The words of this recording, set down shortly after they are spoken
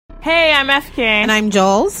Hey, I'm FK. And I'm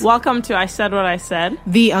Jules. Welcome to I Said What I Said,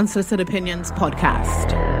 the Unsolicited Opinions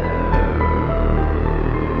podcast.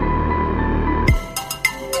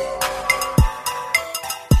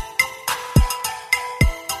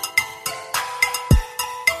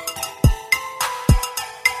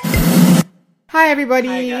 Hi, everybody.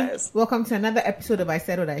 Hi, guys. Welcome to another episode of I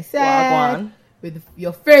Said What I Said. Wagwan. With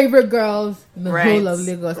your favorite girls in the Right. whole of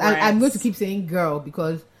Lagos. Right. I'm going to keep saying girl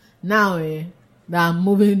because now that I'm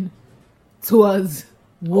moving towards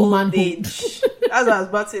womanhood. Age. That's what I was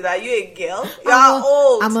about to say. That you a girl? You're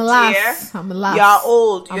old. I'm a dear. lass. I'm a lass. You're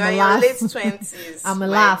old. I'm You're a in your lass. late 20s. I'm a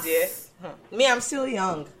my lass. dear. Me, I'm still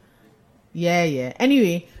young. Yeah.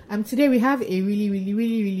 Anyway, today we have a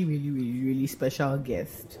really special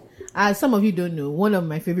guest. As some of you don't know, one of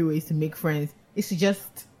my favorite ways to make friends is to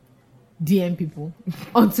just DM people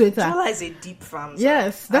on Twitter. Jola is a deep fan.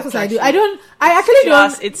 Yes, that's what I do. Actually. I actually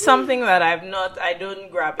don't. It's something that I don't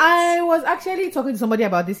grab it. I was actually talking to somebody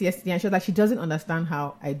about this yesterday, and she was like, she doesn't understand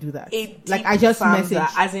how I do that. A Like, deep I just fanza,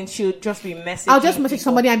 message. as in she'll just be messaging. I'll just message people.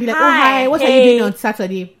 somebody and be like, Hi, oh, hi, what are hey. you doing on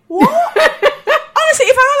Saturday? What? Honestly,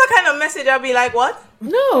 if I want that kind of message, I'll be like, what?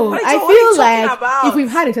 No, What are I you talking feel like about? if we've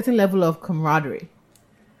had a certain level of camaraderie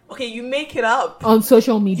Okay, you make it up. on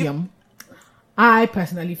social medium, I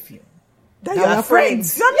personally feel That that you we are are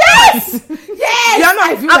friends. friends. Yes! yes, You're not,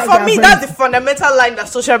 I feel and like for we me, are that's friends. the fundamental line that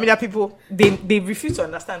social media people they refuse to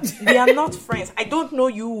understand. They are not friends. I don't know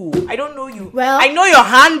you. I don't know you. Well- I know your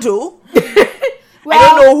handle. Well, I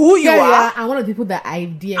don't know who you yeah, are. yeah, and one of the people that I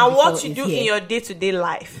DM And what before you is do here. in your day-to-day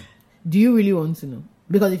life. Do you really want to know?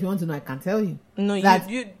 Because if you want to know, I can tell you. No, That-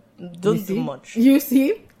 you don't You see? do much. You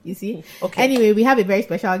see? Okay. Anyway, we have a very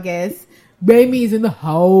special guest. Bamie is in the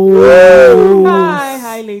house.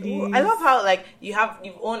 Hi, ladies. I love how like you've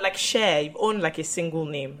owned like a single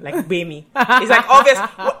name like Bamie. It's like obvious.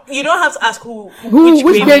 You don't have to ask which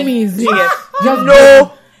Bamie is it? Do you get? Just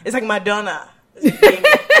No, it's like Madonna. It's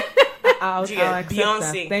Bamie. I'll Yeah, accept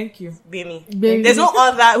Beyonce. that. Thank you. Bamie. Bamie. There's no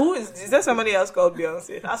other. Who is there? Somebody else called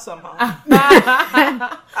Beyonce? That's somehow.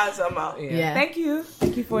 That's somehow. Yeah. Thank you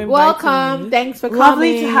for inviting Welcome. me. Thanks for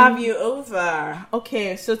Lovely coming. to have you over.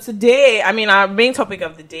 Okay, so today, our main topic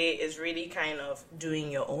of the day is really kind of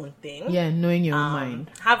doing your own thing. Yeah, knowing your own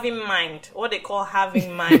mind. Having mind. What they call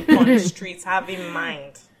having mind on the streets. Having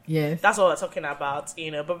mind. Yes. That's what we're talking about,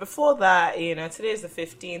 But before that, today is the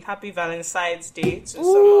 15th. Happy Valentine's Day to some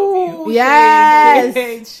of you.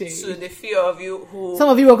 Yes. To the few of you who Some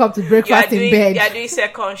of you woke up to breakfast in bed you are doing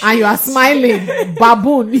second shift. and you are smiling.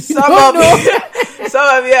 Baboon. You Some don't of know. you,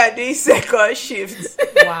 some of you are doing second shifts.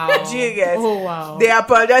 Wow. Do you get? Oh, wow. They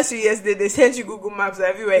apologized to you yesterday. They sent you Google Maps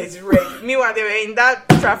everywhere. It's red. Meanwhile, they were in that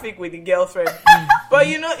traffic with the girlfriend. But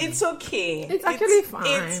it's okay. It's actually fine.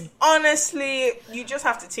 It's honestly, you just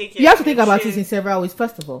have to take it. You have to think about it in several ways.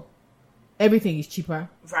 First of all, everything is cheaper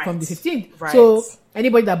Right. from the 15th. Right. So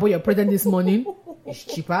anybody that bought your present this morning is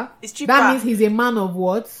cheaper. It's cheaper. That means he's a man of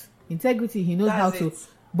what? Integrity. He knows That's how it. to.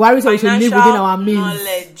 Buhari said we should live within our means.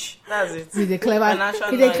 Knowledge. That's it. He's a clever. Financial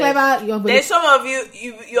He's a knowledge. clever young There's some of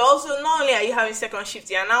you also not only are you having second shift,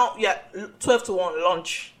 you're 12 to 1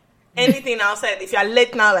 lunch. Anything outside, if you're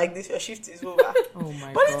late now like this, your shift is over. Oh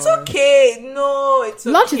my But god. it's okay. No, it's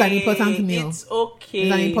okay. Lunch is an important meal. It's okay.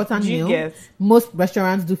 It's an important Do you meal. get? Most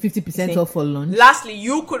restaurants do 50% See. off for lunch. Lastly,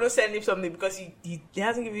 you couldn't send him something because he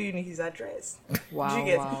hasn't given you his address. Wow, Do you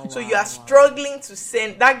get? wow, So wow, you are wow. struggling to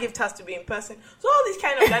send that gift has to be in person. So all these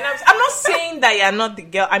kind of dynamics. I'm not saying that you're not the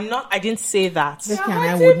girl. I didn't say that. Becky and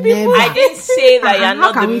I would never. I didn't say that How you're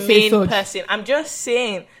not can the we say main such? person. I'm just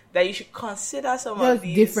saying that you should consider some of Just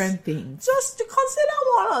these different things. Just to consider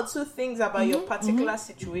one or two things about your particular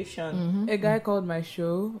situation. A guy called my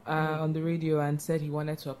show on the radio and said he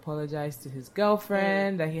wanted to apologize to his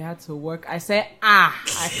girlfriend, that he had to work. I said, I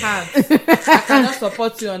can't. I cannot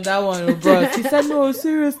support you on that one, bro. He said, no,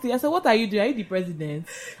 seriously. I said, what are you doing? Are you the president?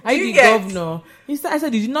 Are you You the get- governor? I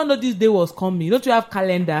said, did you not know this day was coming? Don't you have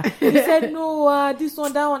calendar? He said, no, this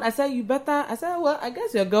one, that one. I said, well, I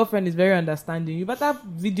guess your girlfriend is very understanding. You better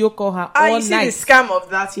video call her all You see night. the scam of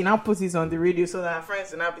that. He now puts it on the radio so that her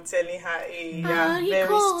friends will now be telling her, hey, he very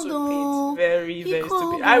called, stupid. though. Very, He very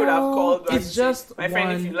called, stupid. I would have though. called back It's to just say, my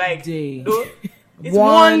friend, if you one like. day. No, it's One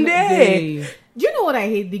one day. Do you know what I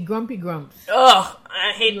hate? The grumpy grumps. Ugh.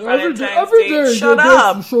 I hate Every Valentine's day Day. is Shut a day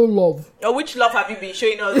up. to show love. Or which love have you been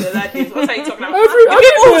showing us the other days? What are you talking about? Every The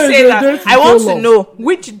people who day say is a that, day to I want show to love. know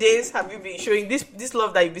which days have you been showing this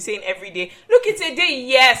love that you be saying every day. Look, it's a day.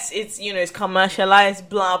 Yes, it's it's commercialized.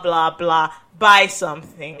 Blah blah blah. Buy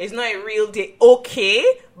something. It's not a real day. Okay,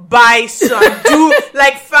 buy some.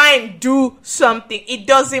 Fine. Do something. It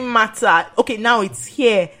doesn't matter. Okay, now it's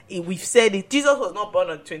here. We've said it. Jesus was not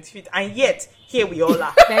born on 25th, and yet here we all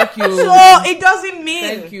are. Thank you. So it doesn't mean.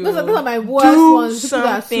 Thank you. Those are my worst Do ones. People that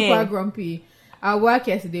are something. super grumpy. At work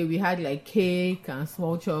yesterday, we had like cake and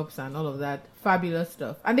small chops and all of that fabulous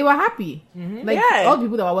stuff, and they were happy. Like Yeah. all the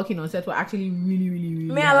people that were working on set were actually really, really,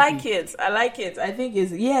 really. I happy. like it. I like it. I think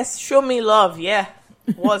it's yes. Show me love. Yeah,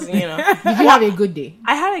 was Did you have a good day?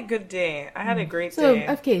 I had a good day. I had a great So, day.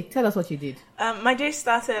 FK, tell us what you did. My day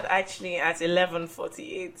started actually at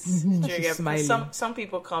 11:48. She's smiling. Some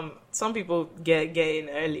people come. Some people get in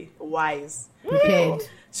early. Wise. Prepared.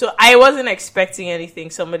 So I wasn't expecting anything.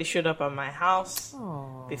 Somebody showed up at my house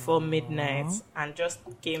Aw. before midnight and just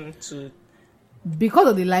came to. Because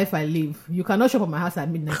of the life I live, you cannot shop at my house at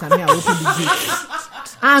midnight and me I open the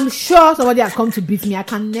gate. I'm sure somebody has come to beat me. I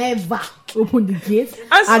can never open the gate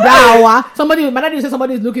I at swear. that hour. My daddy will say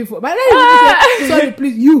somebody is looking for. My daddy will say, sorry,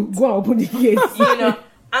 please, you go and open the gate.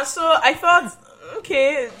 And so I thought,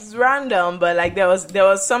 okay, it's random, but like there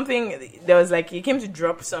was something. There was like he came to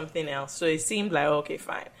drop something else, so it seemed like okay,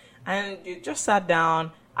 fine. And you just sat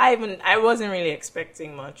down. I wasn't really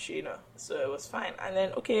expecting much, so it was fine. And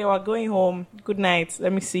then okay, we're going home. Good night.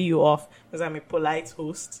 Let me see you off because I'm a polite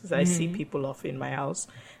host. So I see people off in my house.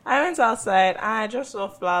 I went outside. And I just saw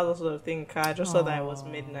flowers, sort of thing. I just saw that it was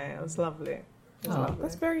midnight. It was lovely. It was lovely.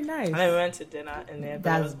 That's very nice. And then we went to dinner, and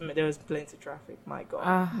there was plenty of traffic. My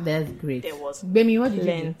God, That's great. there was Baby, what did you do?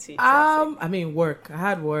 plenty. Traffic. Work. I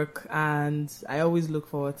had work, and I always look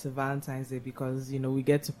forward to Valentine's Day because we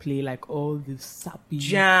get to play like all the sappy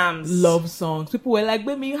Jams. love songs. People were like,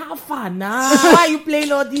 "Baby, you have fun now. Why are you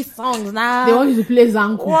playing all these songs now?" They want you to play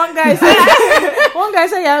Zanku. One guy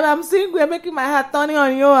said, "Yeah, I'm single. You're making my heart turning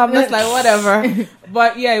on you." I'm just like, whatever.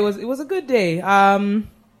 But yeah, it was a good day.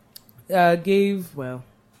 It's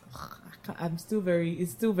still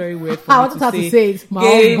very weird for I me wanted to to say it. My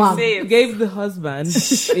gave, husband. say it. gave the husband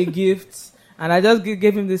a gift, and I just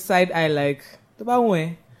gave him this side eye like,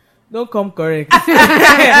 don't come correct.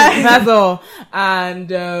 That's all.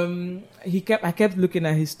 And I kept looking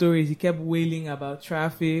at his stories. He kept wailing about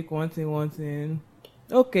traffic, one thing.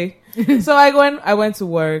 Okay. So I went to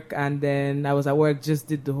work, and then I was at work, just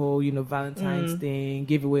did the whole, Valentine's thing,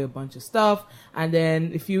 gave away a bunch of stuff. And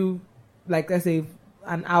then let's say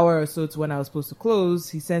an hour or so to when I was supposed to close,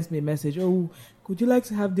 he sends me a message, "Oh, could you like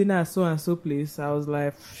to have dinner at so and so place?" I was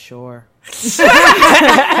like, sure.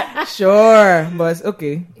 Sure. But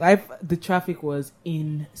okay. The traffic was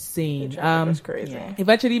insane. Traffic was crazy. yeah.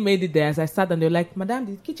 Eventually made it there. As I sat down, they were like, "Madam,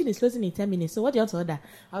 the kitchen is closing in 10 minutes. So what do you want to order?"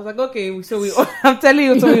 I was like, "Okay." So I'm telling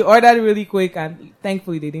you, so we ordered really quick, and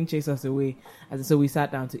thankfully they didn't chase us away. So we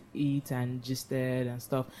sat down to eat and gisted and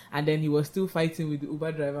stuff. And then he was still fighting with the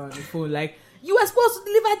Uber driver on the phone, like, "You were supposed to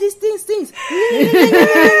deliver these things."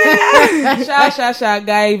 Sha.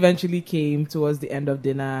 Guy eventually came towards the end of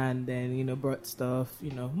dinner, and then brought stuff,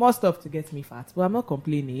 more stuff to get me fat. But I'm not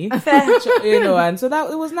complaining, and so that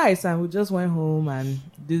it was nice. And we just went home and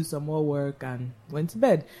did some more work and went to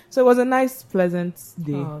bed. So it was a nice, pleasant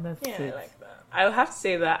day. Oh, that's Yeah, sweet. I like that. I would have to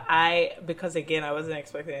say that because again, I wasn't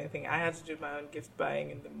expecting anything. I had to do my own gift buying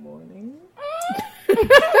in the morning.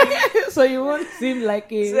 So you won't seem like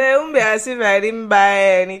So it won't be as if I didn't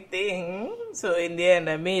buy anything. So in the end,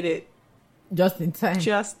 I made it Just in time.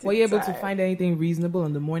 just. Were in you able to time. find anything reasonable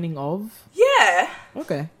on the morning of? Yeah.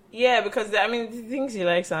 Okay. Yeah, because the things he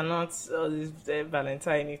likes are not all these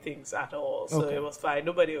Valentine things at all. So Okay. it was fine.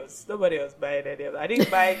 Nobody was buying any of that. I didn't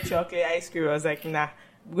buy chocolate ice cream. I was like, nah,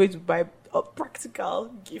 I'm going to buy practical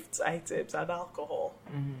gift items and alcohol.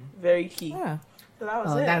 Very key. Yeah. So that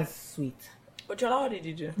was Oh, it. that's sweet. But Jola, what did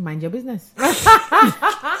you do? Mind your business.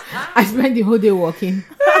 I spent the whole day walking.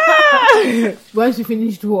 Once we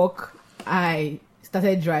finished work, I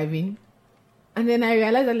started driving. And then I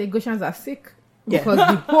realized that Lagosians are sick. Because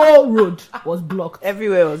the whole road was blocked.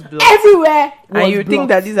 Everywhere was blocked. Everywhere was And you think blocked.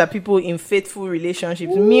 that these are people in faithful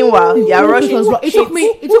relationships. Meanwhile, they are rushing. It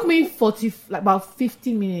took me about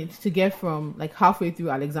 50 minutes to get from halfway through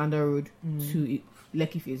Alexander Road to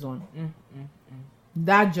Lekki Phase 1.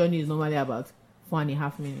 That journey is normally about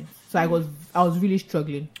 4.5 minutes. So I was really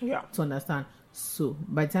struggling Yeah. to understand. So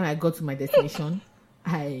by the time I got to my destination,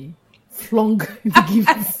 I flung the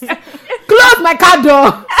gifts, closed my car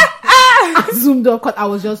door, and zoomed up because I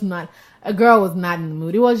was just not. A girl was not in the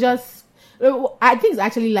mood. It was I think it's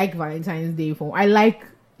actually like Valentine's Day form. I like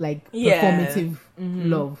Yeah. performative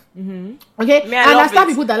love. Okay, Me, I and love I understand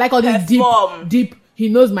it. people that like all this Perform. deep. He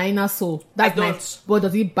knows my inner soul. That's I nice. don't. But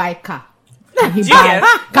does he buy car? Can he Do you buy?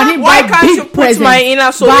 get? Can he Why buy can't big you put presents? my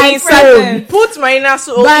inner soul Buy inside? phone. Put my inner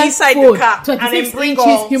soul Buy inside phone. the car and 26 then bring inches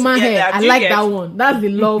all human together. hair. I Do you like get? that one. That's the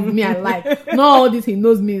love me I like. Not all this. He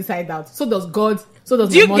knows me inside out. So does God. So does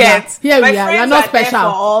Do you my mother. get? Here My we are. We are friends not there for special.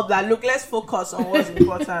 all that. Look, let's focus on what's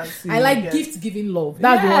important. I like Yes. gift giving love.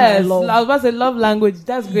 That's Yes, the one I I love. was about to say love language.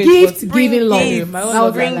 That's great. Gift but giving love. gifts. My own That was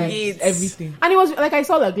love Bring language gifts. is everything. And it was like I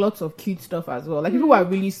saw like lots of cute stuff as well. Like people were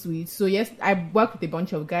really sweet. So yes, I worked with a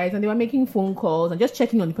bunch of guys and they were making phone calls and just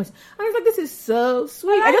checking on the person. And I was like, this is so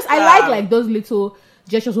sweet. I like those little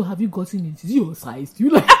gestures. So have you gotten it? Is it your size? Do you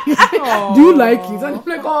like it? Do you like it? And I'm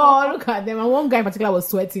like, oh, look at them. And one guy in particular was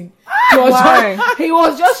sweating. Why? He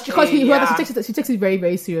was just because Yeah. she takes it very,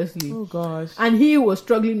 very seriously. Oh gosh. And he was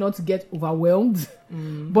struggling not to get overwhelmed.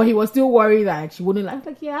 But he was still worried that she wouldn't like. I was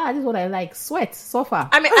like, yeah, this is what I like. Sweat, suffer.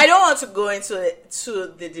 I mean, I don't want to go into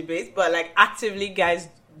the debate, but like actively, guys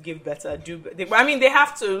give better. I mean, they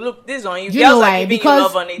have to look. This is on you. Do you Girls know are why? giving Because you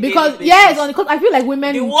love on a daily basis. yes, because I feel like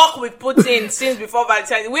women. The work we put in since before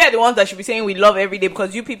Valentine's, we are the ones that should be saying we love every day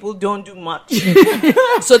because you people don't do much.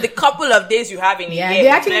 So the couple of days you have in a Yeah, year, they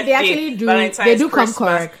actually birthday, do. Valentine's, They do come Christmas,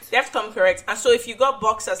 correct. They have to come correct. And so if you got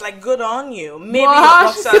boxers, like good on you. Maybe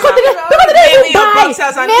Gosh, your boxers, because they don't maybe your buy.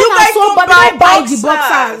 boxers, and Men you are guys so don't bad, buy they don't buy the boxers.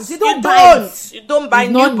 boxers. They don't You buy don't. You don't buy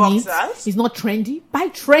It's new not neat. boxers. It's not trendy. Buy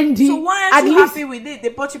trendy. So why At aren't you least happy with it? They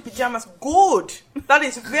bought you pajamas. Good. That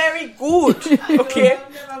is very good. Okay,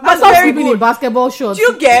 I that's stop very sleeping in good. basketball shorts. Do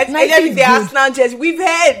you get? And Nike then is with the good. Arsenal jersey, we've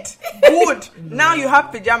heard. Good. Now you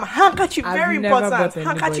have pajama. Handkerchief, I've very never important. bought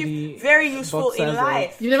anybody Handkerchief, very useful in boxers or-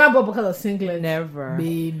 life. You never bought because of singlet. Never.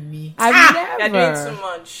 Baby. I've You're never. doing too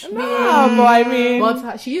much. No, but I mean,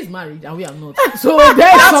 But she is married and we are not. So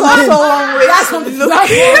there's something. also one way That's to something. look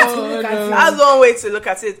That's at something to look at it. That's one way to look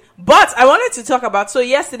at it. But I wanted to talk about, so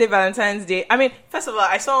yesterday, Valentine's Day. I mean, first of all,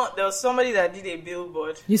 I saw there was somebody that did a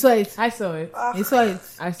billboard. You saw it. I saw it. You saw it.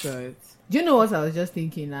 I saw it. Do you know what I was just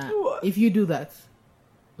thinking? What? If you do that,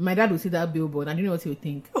 my dad will see that billboard and you know what he'll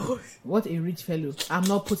think? What a rich fellow. I'm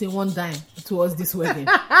not putting one dime towards this wedding.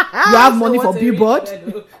 You have money for what a rich billboard?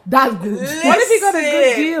 fellow. That's good. What if he got a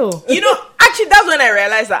good deal? You know, actually, that's when I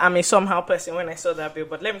realized that I'm a somehow person when I saw that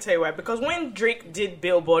billboard. Let me tell you why. Because when Drake did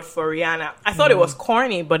billboard for Rihanna, I thought it was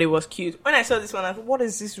corny, but it was cute. When I saw this one, I thought, what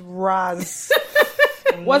is this Raz?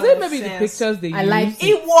 Was it maybe the Nonsense. pictures they I used? liked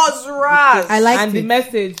It was Raz. I liked and the it.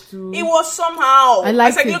 message too. It was somehow. I liked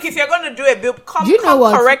was like, it. look, if you're going to do a bill, come Do you know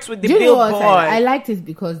what? correct with the Do you know billboard. what? I liked it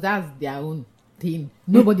because that's their own thing.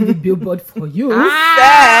 Nobody did billboard for you.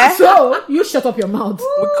 Fair. So you shut up your mouth.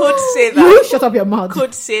 We could say that. You shut up your mouth.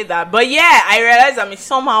 Could say that. But yeah, I realized I'm a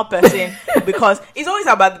somehow person because it's always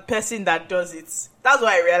about the person that does it. That's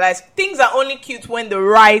why I realized things are only cute when the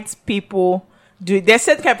right people do it. There's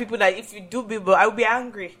certain kind of people that if you do billboard, I will be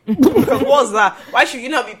angry. Because what's that? Why should you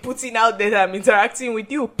not be putting out there that I'm interacting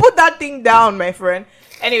with you? Put that thing down, my friend.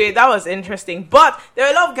 Anyway, that was interesting. But there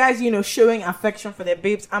were a lot of guys, showing affection for their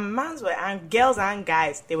babes. And girls and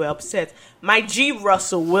guys, they were upset. My G.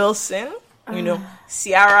 Russell Wilson,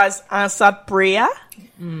 Ciara's answered prayer.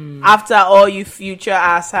 After all you future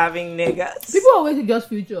ass having niggas. People always think just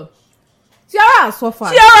future. Ciara has suffered.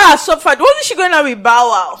 Ciara suffered. Wasn't she going out with Bow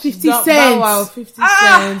Wow? 50 Bow cents. Wow, 50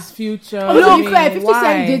 Ah! cents, future. To be I fair, mean, 50 why?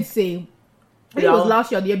 Cent did say, I think it was Yeah.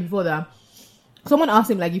 last year or the year before that, someone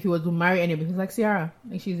asked him like if he was to marry anybody. He's like, Ciara,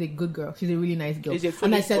 like, she's a good girl. She's a really nice girl. He's a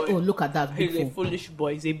And I foolish said, boy. oh, look at that. He's Big a fool. foolish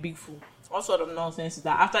boy. He's a big fool. What sort of nonsense is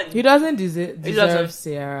that? After He doesn't deserve doesn't.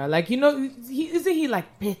 Sarah. Like, isn't he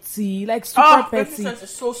like petty? Like super 50 petty. Cent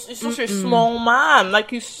is he's such a small man. Like,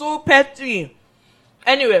 he's so petty.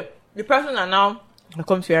 Anyway, the person that now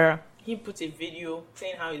comes here, he put a video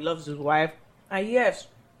saying how he loves his wife. And yes,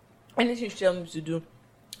 anything she tells him to do,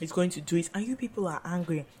 he's going to do it. And you people are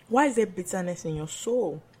angry. Why is there bitterness in your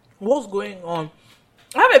soul? What's going on?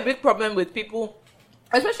 I have a big problem with people,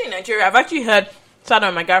 especially in Nigeria. I've actually heard some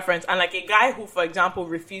of my guy friends, and like a guy who, for example,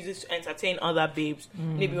 refuses to entertain other babes.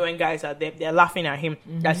 Maybe when guys are there, they're laughing at him.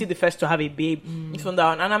 That's he the first to have a babe. From that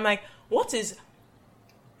one. And I'm like, what is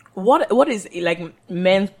like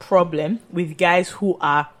men's problem with guys who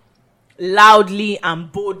are loudly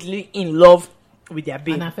and boldly in love with their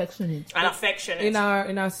babe And affectionate. and affectionate? In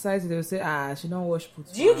our society, they will say, she don't wash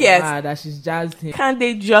put. Do you get- that she's jazzed him? Can't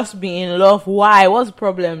they just be in love? Why? What's the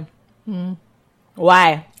problem?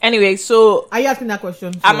 Why? Anyway, so Are you asking that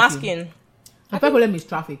question? I'm seriously? asking. The problem is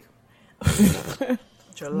traffic.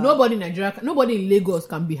 Nobody in Nigeria, nobody in Lagos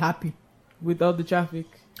can be happy with all the traffic.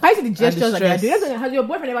 I see the gestures that they are stress. doing. Has your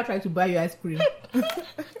boyfriend ever tried to buy you ice cream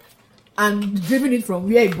and driven it from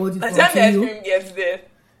where he bought it By from the time the to ice you? cream gets there.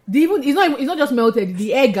 It's not just melted.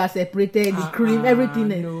 The egg are separated, the cream, everything.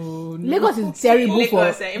 No, Lagos is terrible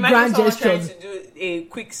Lagos, for imagine grand someone trying gestures. to do a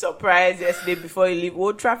quick surprise yesterday before you leave.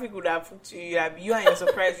 What traffic would have put you? You and your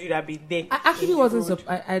surprise would have been there. I actually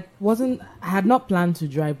wasn't. I had not planned to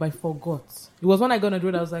drive, but I forgot. It was when I got on the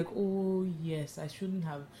road. I was like, "Oh yes, I shouldn't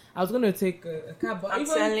have." I was going to take a cab, but I'm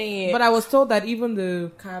telling you. But I was told that even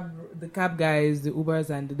the cab guys, the Ubers,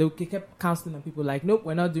 and they kept counseling on people like, "Nope,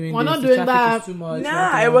 we're not doing. We're this. not The doing traffic that." is too much." Nah,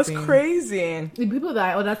 nothing, it was nothing." crazy. The people that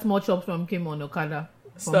I ordered small chops from came on Okada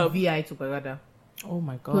from Stop. VI to Okada. Oh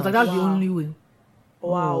my It god! was like that's the Wow. only way.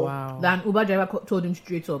 Wow. Oh, wow. Then Uber driver told him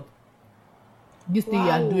straight up, "This thing you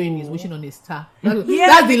Wow. are doing is wishing on a star." That's the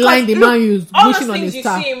because line the look, man used, All those wishing on a things you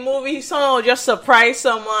star. see in movies, someone will just surprise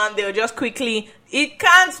someone. They'll just quickly. It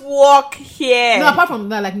can't work here. No, apart from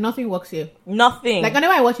that, like nothing works here. Nothing. Like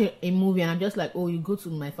whenever I watch a movie and I'm just like, oh, you go to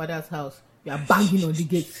my father's house, you are banging on the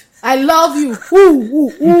gate. I love you.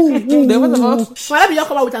 Ooh. There was a- Whenever you just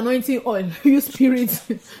come out with anointing oil, you spirit,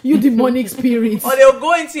 you demonic spirit. Or they'll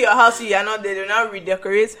go into your house, you are not there, they'll now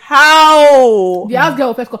redecorate. How? The house girl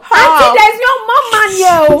will first call, How? Auntie, there's your mom man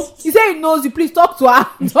here. Oh." He said he knows you. Please talk to her.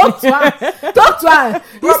 Talk to her.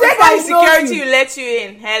 He Bro, said before that the he knows security you. will let you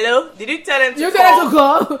in. Hello? Did you tell them to You call? get them to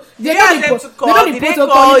call. They You know ask the them to call. they know the Did they protocol.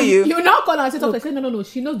 call you? You will now call her and say, talk. I said, no.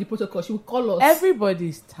 She knows the protocol. She will call us.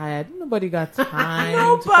 Everybody's tired. Nobody got time. to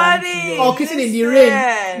come to Nobody. your- Or kissing in the Listen.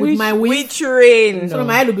 rain with my wings. Which rain? So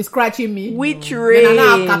my head will be scratching me. Which Then I rain?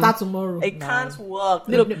 now have kata tomorrow. It can't work.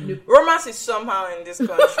 Nope, Look, nope, nope. romance is somehow in this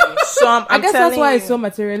country. I guess that's why it's so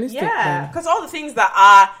materialistic. Yeah, then. because all the things that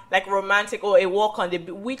are like romantic or a walk on the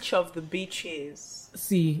which of the beaches?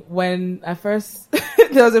 See, when I first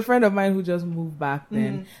there was a friend of mine who just moved back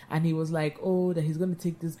then, and he was like, "Oh, that he's going to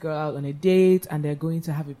take this girl out on a date, and they're going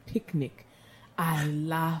to have a picnic." I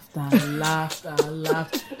laughed and laughed and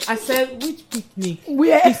laughed. I said, "Which picnic?"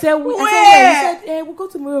 Where? He said, Where? He said, we'll go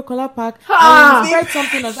to Miracola Park Ah. and we'll spread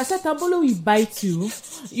something else. I said, Tambolo will bite you.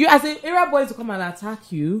 You as an area boy to come and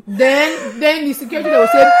attack you. Then the security they will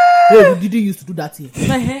say, hey, we didn't used to do that here.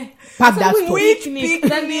 Pack that stuff. Picnic.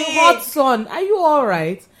 Then the hot sun. Are you all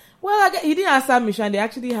right? Well, he didn't answer me, and they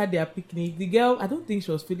actually had their picnic. The girl, I don't think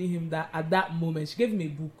she was feeling him that at that moment. She gave him a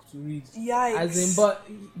book to read. Yikes. As in, but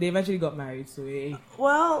they eventually got married, so hey.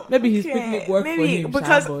 Well, Maybe his picnic worked for him,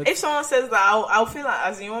 because but- if someone says that, I'll feel like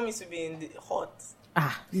as in you want me to be in the hot.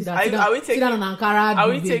 Sit Are down, we sit taking- down on Ankara. Are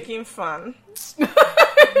we duvet. taking fun?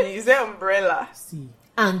 Is there umbrella? See,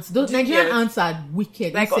 Ants. Those Nigerian Yes. ants are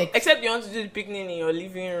wicked. Like insects. except you want to do the picnic in your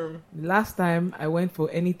living room. the last time I went for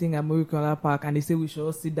anything at Miracola Park, and they said we should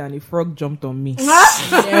all sit down, a frog jumped on me.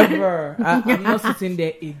 Never. I'm not sitting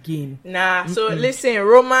there again. Nah. So listen,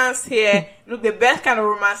 romance here. Look, the best kind of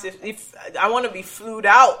romance if I want to be flued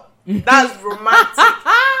out. That's romantic.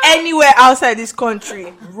 Anywhere outside this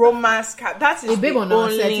country, romance. That is A babe the on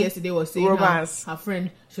our set only yesterday was saying romance. her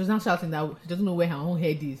friend, she was now shouting that she doesn't know where her own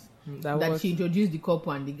head is. That That was- she introduced the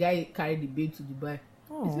couple and the guy carried the babe to Dubai.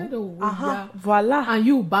 He said, oh, yeah. Voila. And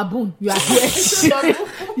you, baboon, you are here.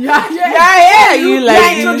 you are here. Yeah, you You like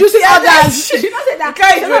are this. introducing others. She not said that. You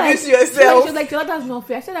can't She not introduce like- yourself. She was like, that's not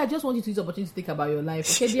fair. I said, I just want you to use the opportunity to think about your life.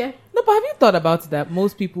 Okay, dear? No, but have you thought about that?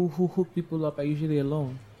 Most people who hook people up are usually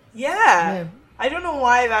alone. Yeah. I don't know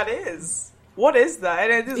why that is. What is that?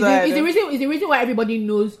 And it is It's the reason why everybody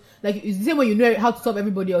knows. Like, it's the same way you know how to solve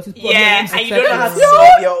everybody else's problems. yeah, and you don't know how to Except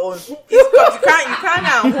solve your own. It's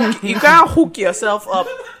 'cause you can't hook yourself up.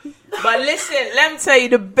 But listen, let me tell you,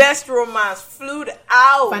 the best romance flew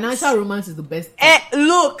out. Financial romance is the best.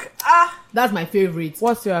 Look, That's my favorite.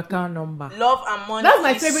 What's your account number? love and money. That's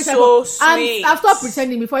my is favorite type so of. sweet. And I've stopped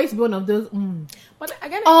pretending before. I used to be one of those. But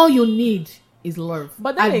again, All you need is love.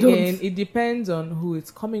 but then I again, don't. it depends on who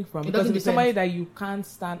it's coming from. Because doesn't if it's depend. somebody that you can't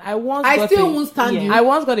stand, I still won't stand you. I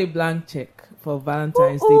once got a blank check for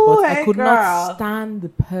Valentine's Day, Ooh, but I hey, could girl. not stand the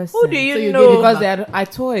person. Who do you So you know? gave it Because back. I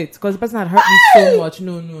tore it because the person had hurt me so much.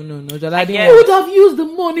 No, Jola, I get didn't You want- would have used the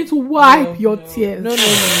money to wipe your tears.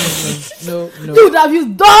 No. You would have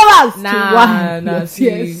used dollars to Nah, wipe your see,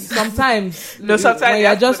 tears. sometimes No, sometimes when you you're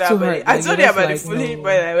have to just put too that money. hurt. I like, told you're you just about the like, foolish no. boy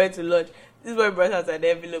that I went to lunch. This boy brought out an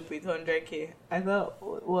envelope with 100K. I thought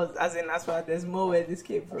it was as far there's more where this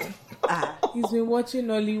came from. He's been watching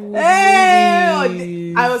Hollywood Hey,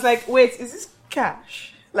 movies. I was like, wait, is this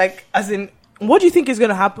cash? Like, as in, what do you think is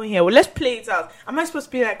gonna happen here? Well, let's play it out. Am I supposed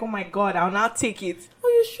to be like, oh my god, I'll now take it? Oh,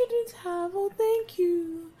 you shouldn't have. Oh, thank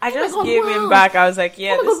you. I just God, gave wow. him back. I was like,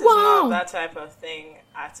 yeah, Oh my this God, is not wow. that type of thing.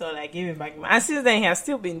 at all. I gave him back. And since then, he has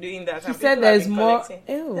still been doing that. She said there's more. Said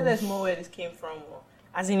there's more where this came from.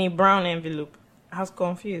 As in a brown envelope. I was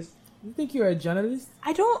confused. You think you're a journalist?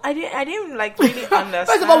 I didn't like really understand.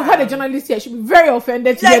 First of all, we've had a journalist here. She'd be very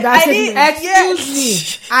offended to hear that. Excuse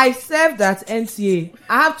me. I served at NTA.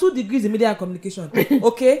 I have 2 degrees in media and communication.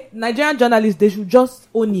 Okay, Nigerian journalists, they should just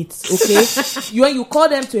own it. Okay, when you call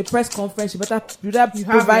them to a press conference, you better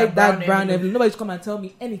provide that brown envelope. Nobody's come and tell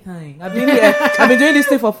me anything. I've been here. I've been doing this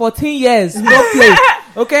thing for 14 years. No play.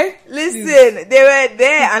 Okay. Listen, they were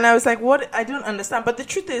there, and I was like, "What? I don't understand." But the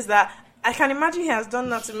truth is that I can imagine he has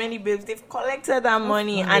done that to many babes. They've collected that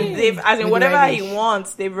money and they've, as in whatever he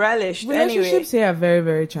wants, they've relished. Relationships here are very,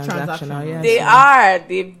 very transactional. Yeah,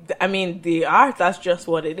 They are. That's just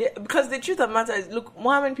what it is. Because the truth of the matter is, look,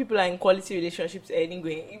 how many people are in quality relationships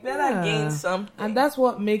anyway? You better gain something. And that's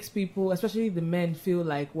what makes people, especially the men, feel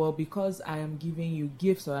like, well, because I am giving you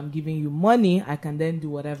gifts or I'm giving you money, I can then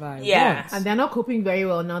do whatever I want. And they're not coping very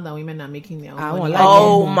well now that women are making their own money.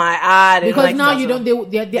 My God. Because now you don't,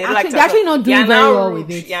 they're actually not doing very well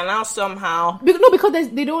with it. Yeah, now somehow. Because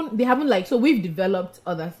they haven't like, so we've developed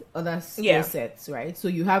other skill sets, right? So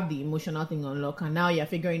you have the emotional thing on lock, and now you're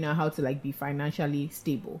figuring out how to like be financially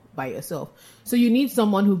stable by yourself. So you need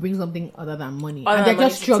someone who brings something other than money. And they're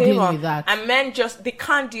just struggling with that. And men they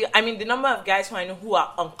can't do, the number of guys who I know who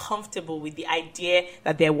are uncomfortable with the idea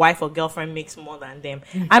that their wife or girlfriend makes more than them.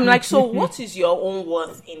 I'm like, so what is your own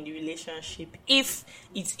worth in the relationship if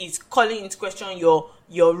it's calling into question your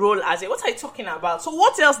role as what are you talking about? So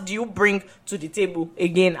what else do you bring to the table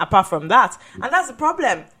again apart from that? And that's the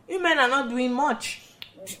problem. You men are not doing much.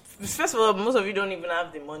 First of all, most of you don't even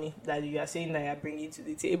have the money that you are saying that you're bringing to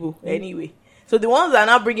the table anyway. So the ones that are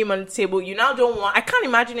now bringing money to the table, you now don't want. I can't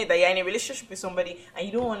imagine it that you're in a relationship with somebody and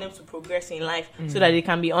you don't want them to progress in life so that they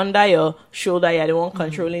can be under your shoulder. You're the one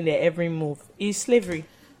controlling their every move. It's slavery.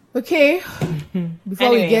 Okay, before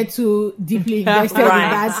we get too deeply invested in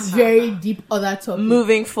that very deep other topic.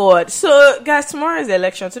 Moving forward. So, guys, tomorrow is the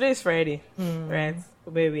election. Today is Friday, right?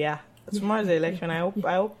 Where we are. Tomorrow is the election. I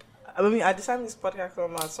hope. At the time this podcast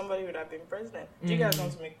comes out, somebody would have been president. Do you guys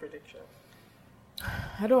want to make predictions?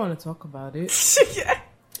 I don't want to talk about it. Yeah.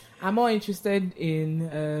 I'm more interested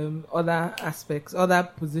in other aspects, other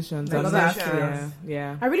positions.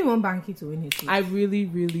 Yeah. I really want Banky to win his seat. I really,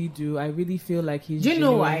 really do. I really feel like he's. Do you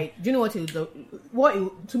know why? Do you know what he'll do? What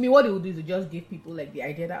he will do is to just give people like the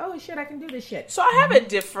idea that, oh shit, I can do this shit. So I have a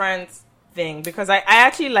different thing because I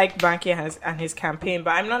actually like Banky and his campaign,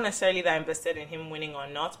 but I'm not necessarily that invested in him winning or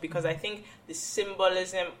not because I think the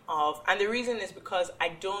symbolism of, and the reason is because I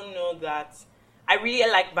don't know that. I really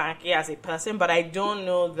like Banky as a person, but I don't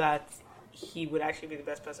know that he would actually be the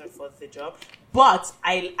best person for the job. But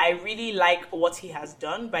I really like what he has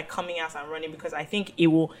done by coming out and running because I think it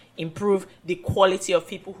will improve the quality of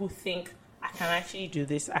people who think, I can actually do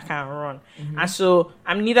this, I can run. And so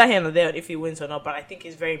I'm neither here nor there if he wins or not, but I think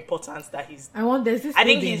it's very important that he's... I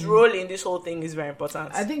think his role in this whole thing is very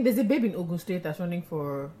important. I think there's a babe in Ogun State that's running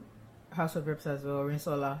for House of Reps as well,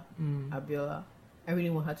 Rinsola Abiola. I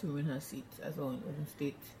really want her to win her seat as well in Ogun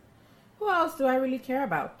State. Who else do I really care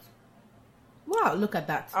about? Wow, look at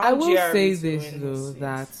that. I will say this though,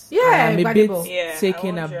 that I'm a bit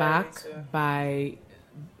taken aback by...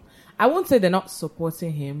 I won't say they're not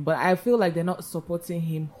supporting him, but I feel like they're not supporting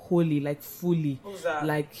him wholly, like fully. Who's that?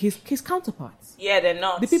 Like his counterparts. Yeah, they're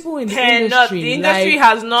not. The people in the industry. Not. The industry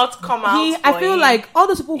has not come out. I feel like all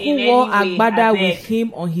those people who wore Agbada with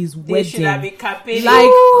him on his wedding. Should have been campaigning. Like,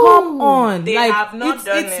 come on. They have not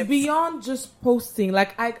done it. It's beyond just posting.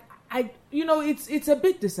 Like, I it's a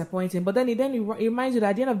bit disappointing, but then it reminds you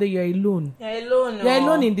that at the end of the day, you're alone. You're alone. You're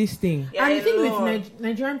alone in this thing. And the thing with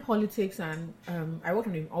Nigerian politics, and I worked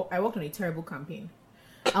on a terrible campaign.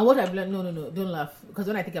 And what I've learned, no, don't laugh, because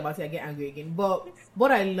when I think about it, I get angry again. But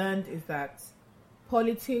what I learned is that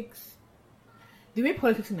the way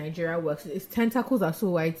politics in Nigeria works is tentacles are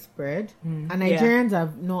so widespread, and Nigerians are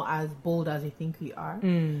not as bold as they think we are.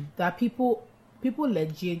 That people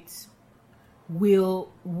legit will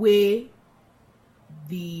weigh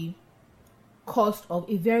the cost of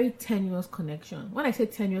a very tenuous connection. When I say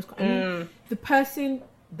tenuous, I mean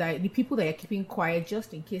the people that you're keeping quiet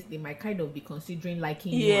just in case they might kind of be considering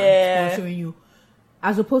liking you and sponsoring you,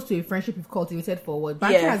 as opposed to a friendship you've cultivated forward.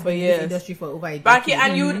 Banky has been in this industry for over a decade.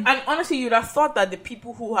 And honestly, you'd have thought that the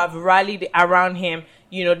people who have rallied around him,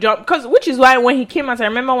 which is why when he came out, I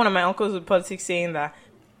remember one of my uncles with politics saying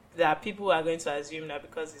that people are going to assume that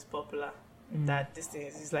because he's popular, that this thing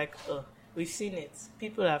is like, oh, we've seen it.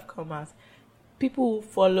 People have come out. People who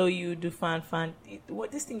follow you, do fan.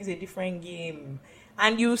 This thing is a different game.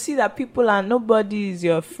 and you see that people are nobody is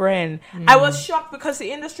your friend. I was shocked because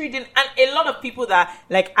the industry didn't, and a lot of people that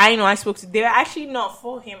like I know I spoke to, they were actually not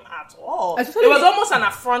for him at all. It was almost an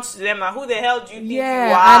affront to them. Like, who the hell do you think you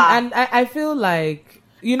are? and I feel like.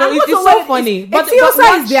 You know, And it's also so when funny. But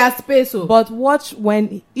watch, is their space. but watch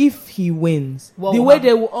if he wins, What the will way happen?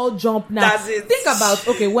 they will all jump now. That's it. Think about,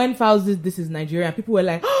 okay, when Fowles did This Is Nigeria, people were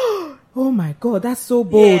like, oh my God, that's so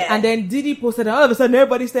bold. Yeah. And then Diddy posted, and all of a sudden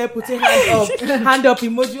everybody started putting hand up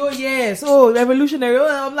emoji. Oh yes, oh revolutionary.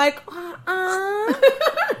 Oh, I'm like,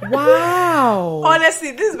 wow.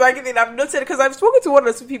 Honestly, this is one thing I've noted because I've spoken to one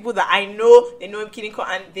or two people that I know, they know him Kiniko,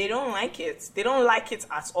 and they don't like it. They don't like it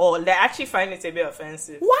at all. They actually find it a bit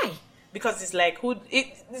offensive. Why? Because it's like,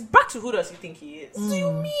 it's back to who does he think he is? What do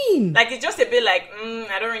you mean? Like, it's just a bit like,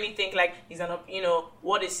 I don't really think like he's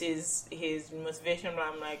what is his motivation? But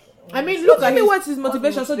I'm like, I mean, look at what's his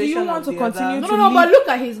motivation? So do you want to continue to No, but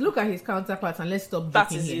leave? look at his counterparts, and let's stop that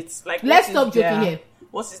joking is here. it. Like, Let's what stop is joking their- here.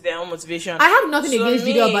 What is their own motivation? I have nothing So against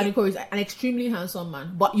me- Jide Obaniko. He's an extremely handsome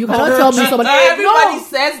man, but you cannot tell me somebody. Everybody No.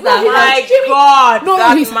 says No, that. he's My extremely- God, No,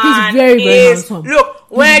 that he's man very, very is. handsome.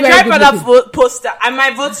 Look, when He's I very drive good by that looking. poster, I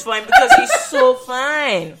might vote for him because he's so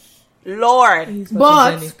fine. Lord, He's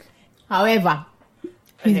But, photogenic. however,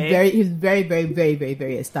 he's Okay. very, very, very, very,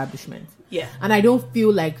 very establishment. yeah, And I don't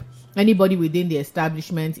feel like anybody within the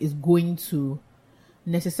establishment is going to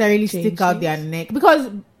necessarily Change stick out things? their neck. Because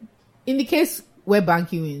in the case where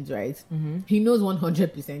Banky wins, right, he knows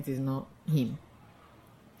 100% is not him.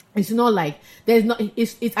 It's not like there's not.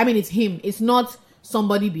 It's. I mean, it's him. It's not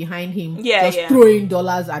somebody behind him just throwing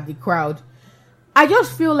dollars at the crowd. I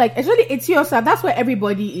just feel like, especially Etiosa, that's where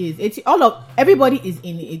everybody is. Everybody is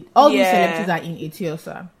in it. All these celebrities are in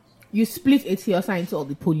Etiosa. You split Etiosa into all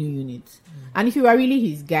the polling units, and if you are really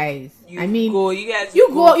his guys, you I mean, go, you guys you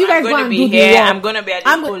go. You guys I'm go gonna and be do here. the work. I'm gonna be at the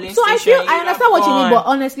polling So I station. feel I understand what you mean, but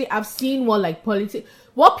honestly, I've seen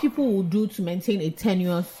what people will do to maintain a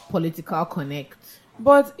tenuous political connect.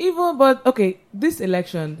 But okay, this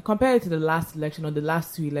election, compared to the last election or the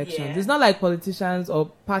last two elections, it's not like politicians or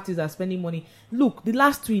parties are spending money. Look, the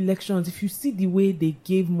last two elections, if you see the way they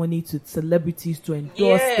gave money to celebrities to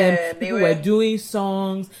endorse them, people were doing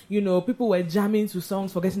songs, people were jamming to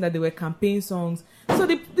songs, forgetting that they were campaign songs. So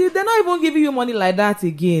they're not even giving you money like that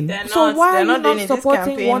again. So why are you not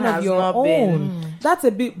supporting one of your own? That's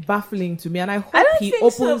a bit baffling to me, and I hope he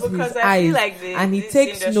opens his eyes and he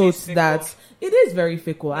takes notes that it is very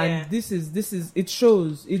fickle, and this is it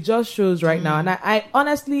shows. It just shows right now, and I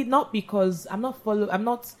honestly, not because I'm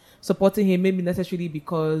not supporting him, maybe necessarily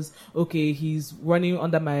because he's running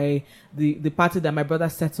under the party that my brother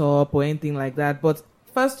set up or anything like that, but.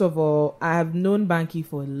 First of all, I have known Banky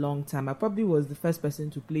for a long time. I probably was the first person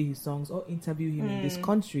to play his songs or interview him in this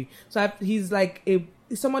country. So he's like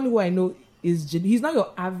someone who I know he's not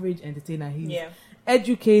your average entertainer. He's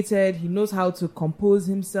educated. He knows how to compose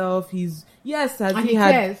himself. Has he had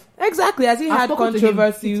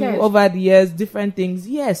controversy over the years, different things?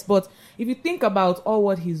 Yes, but if you think about all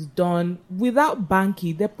what he's done, without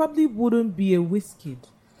Banky, there probably wouldn't be a Wizkid.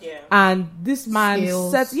 Yeah. And this man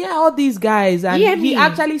all these guys, and he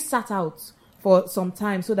actually sat out for some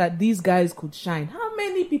time so that these guys could shine. How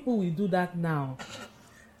many people will do that now?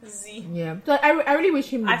 Z. Yeah. So I really wish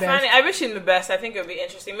him the best. I wish him the best. I think it'll be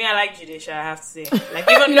interesting. Me, I like Judicial, I have to say. Like,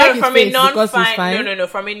 even though from a non-fine,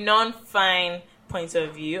 from a non-fine point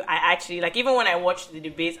of view, I actually, like, even when I watch the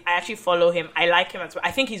debates, I actually follow him. I like him as well. I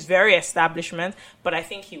think he's very establishment, but I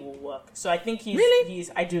think he will work. So I think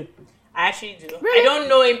I do. I actually do. Really? I don't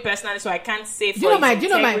know him personally, so I can't say for his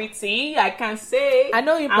integrity. I can't say. I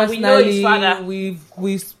know him personally. We know his father.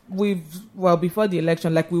 We've before the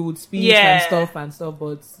election, like, we would speak and stuff,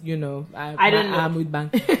 but I don't know. I'm with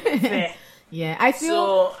Bank. Yeah, I feel.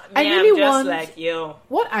 So, I really want. Like,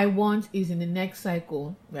 what I want is in the next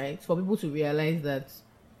cycle, right, for people to realize that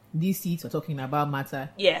these seats we're talking about matter.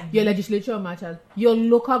 Yeah. Your legislature matters. Your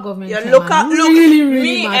local government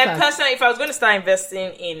really matters. Personally, if I was going to start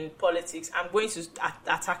investing in politics, I'm going to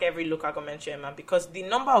attack every local government chairman, because the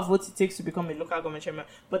number of votes it takes to become a local government chairman,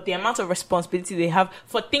 but the amount of responsibility they have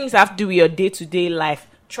for things that have to do with your day-to-day life.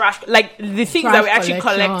 Trash, like the things that we actually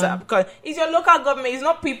collect, because it's your local government. It's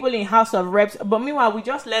not people in House of Reps. But meanwhile, we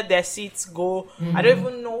just let their seats go. I don't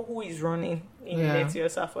even know who is running in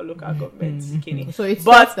Etiosa for local government. So it's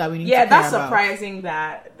that we need to care that's about. surprising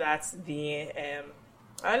that's the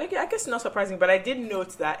I guess not surprising, but I did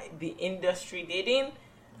note that the industry they didn't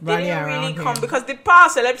really come, because the power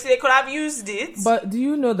celebrity, they could have used it. But do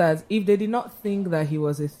you know that if they did not think that he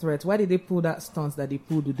was a threat, why did they pull that stunt that they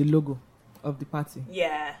pulled with the logo of the party?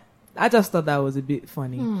 Yeah. I just thought that was a bit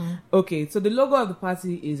funny. Okay, so the logo of the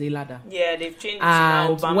party is a ladder. Yeah, they've changed it to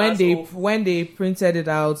now And Obama's when they printed it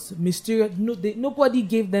out, mysterious. Nobody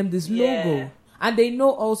gave them this Yeah. logo, and they know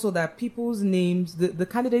also that people's names, the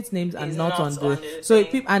candidates' names, are Is not not on on the. the So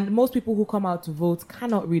thing. and most people who come out to vote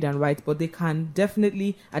cannot read and write, but they can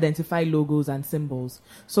definitely identify logos and symbols.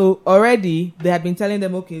 So already they had been telling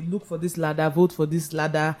them, okay, look for this ladder, vote for this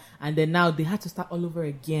ladder, and then now they had to start all over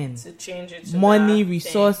again. to change it to Money, that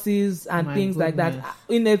resources, and My things like that. goodness.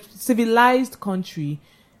 In a civilized country,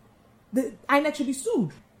 the INEC should be sued.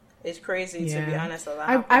 thing. It's crazy to be honest.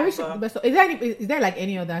 I wish. Is there like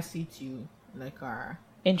any other seat you like are?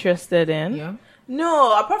 Interested in? Yeah.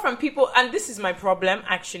 No, apart from people, and this is my problem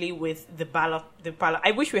actually with the ballot.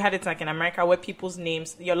 I wish we had it like in America where people's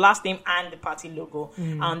names, your last name and the party logo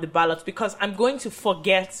are on the ballot, because I'm going to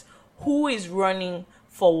forget who is running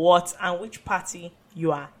for what and which party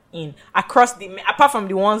you are in across apart from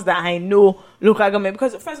the ones that I know local government.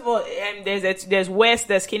 Because first of all, there's West,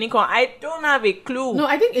 there's Kiniko. I don't have a clue. No,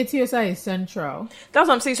 I think Etiosa is central. That's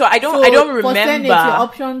what I'm saying. So I don't For Senate, your remember.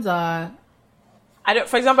 options are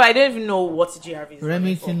For example, I don't even know what GRV is. Remi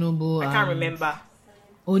running for. Tinubu. I can't and remember.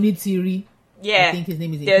 Onitiri. Yeah, I think his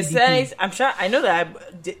name is there's PDP. Senate. I'm sure. I know that.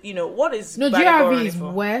 What is No, Balogun GRV running is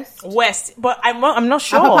for? West. West, but I'm not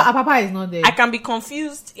sure. Apapa is not there. I can be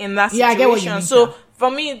confused in that Yeah, I situation. get what you mean, So sir.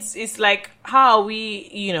 for me, it's like, how are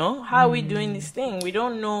we? How are we doing this thing? We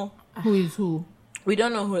don't know. Who is who? We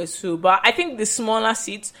don't know who is who. But I think the smaller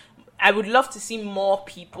seats, I would love to see more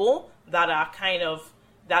people that are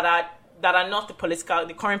not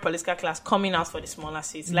the current political class coming out for the smaller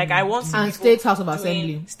seats. Like I want to see And people State House of doing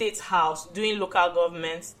Assembly. State House, doing local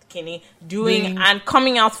government, and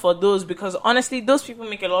coming out for those, because honestly, those people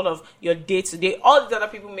make a lot of your day to day. All the other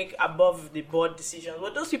people make above the board decisions,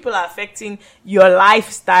 but those people are affecting your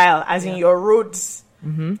lifestyle, as in your roads.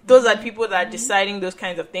 Those are people that are deciding those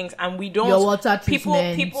kinds of things, and we don't. Your water people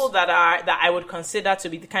treatment. that I would consider to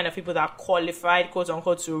be the kind of people that are qualified, quote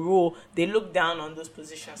unquote, to rule. They look down on those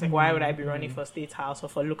positions. Like, why would I be running for state house or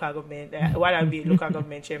for local government? Why would I be a local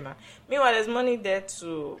government chairman? Meanwhile, there's money there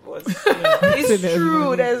too. But, it's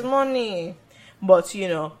true. There's money, but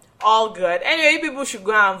all good. Anyway, people should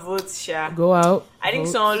go and vote. Sha. Go out. I think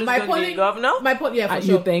vote. someone who's going to be governor. My point, yeah, for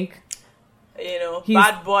You sure. think? He's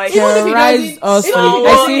Bad boy. Even if he terrorized doesn't- us. even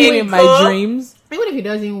I if he see him doesn't- in my dreams. Even if he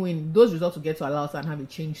doesn't win, those results will get to allow us and have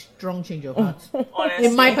a strong change of heart. Honestly.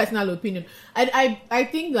 In my personal opinion, I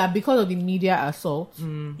think that because of the media assault,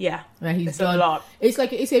 Yeah. that he's It's done, a lot. it's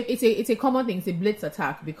like it's a common thing. It's a blitz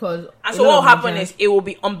attack because. And a so lot what will of happen Nigerians- is it will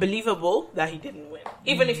be unbelievable that he didn't win.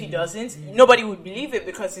 Even if he doesn't, nobody would believe it,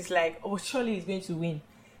 because it's like, oh, surely he's going to win.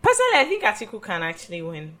 Personally, I think Atiku can actually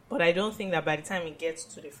win, but I don't think that by the time it gets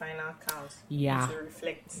to the final count, Yeah. it will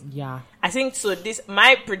reflect. Yeah. I think so.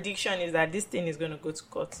 My prediction is that this thing is going to go to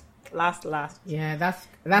court. Last. Yeah, that's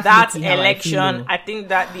That literally how I election, feel. I think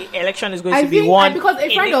that the election is going I to be think- won because a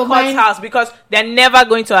in friend the of court mine- house, because they're never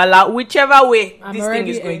going to allow, whichever way I'm this thing already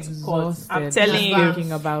is going to court. I'm exhausted telling just you.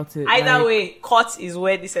 thinking about it. Either like, way, court is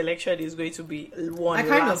where this election is going to be won.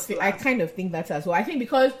 I kind of think that as well. I think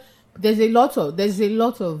because there's a lot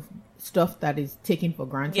of stuff that is taken for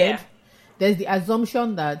granted. Yeah. There's the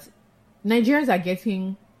assumption that Nigerians are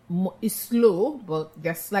getting it's slow, but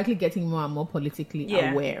they're slightly getting more and more politically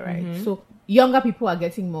Yeah. aware, right? So younger people are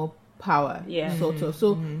getting more power, Yeah. sort of.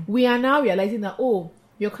 So we are now realizing that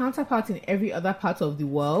your counterparts in every other part of the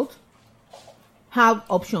world have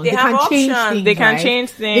options. They have can change options. things. They can right?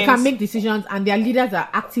 change They can things. make decisions, and their leaders are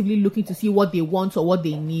actively looking to see what they want or what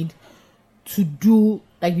they need to do,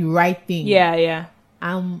 like the right thing. Yeah.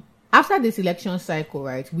 After this election cycle,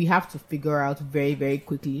 right, we have to figure out very, very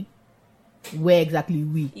quickly where exactly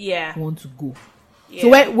we Yeah. want to go. Yeah. So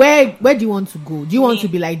where do you want to go? Do you want to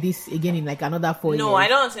be like this again in like another 4 years? No, I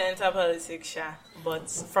don't want to enter politics, Sha. But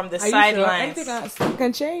from the Are you sure? sidelines. Anything else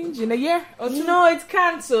can change in a year or two? No, it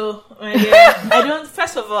can't. So, yeah. I don't.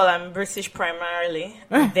 First of all, I'm British primarily.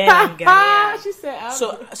 And then I'm Ghanaian. She said,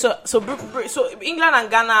 So England and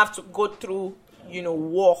Ghana have to go through,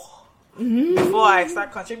 war before I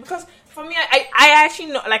start contributing. Because for me, I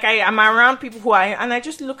actually know, like I'm around people who are, and I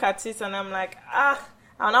just look at it and I'm like,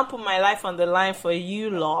 I'll not put my life on the line for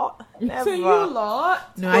you lot. Never. So you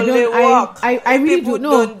lot. No, I Only don't. work. I really People do.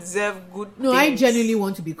 No, don't deserve good. no, I things. genuinely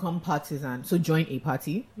want to become partisan. So join a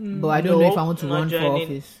party, but I don't know if I want to not run for joining.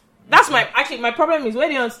 office. That's my problem is where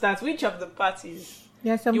do you want to start? Which of the parties?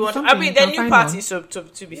 Yeah, You want? something I mean, you they're can new find parties, out. so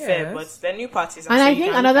to be fair, Yes. but they're new parties. And so I you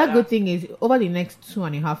think can look another at good that. thing is over the next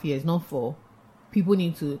 2.5 years, not for people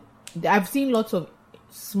need to. I've seen lots of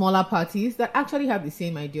smaller parties that actually have the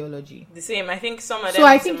same ideology. The same. I think some of them. So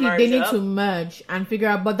I think they need up. to merge and figure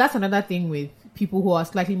out. But that's another thing with people who are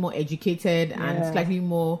slightly more educated and Yeah. slightly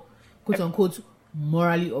more, quote unquote,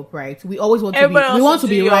 morally upright. We always want to Everybody be. We want wants to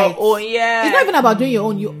be do your right. own, yeah. It's not even about doing your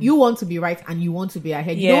own. You want to be right and you want to be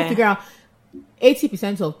ahead. You don't Yeah. figure out.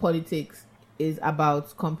 80% of politics is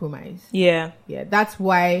about compromise. Yeah. Yeah, that's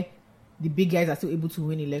why the big guys are still able to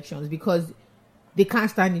win elections, because they can't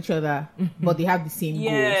stand each other, but they have the same goal.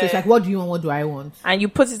 Yeah. So it's like, what do you want? What do I want? And you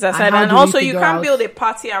put it aside, how and do we also you figure can't out- build a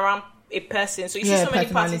party around a person. So you see Yeah, so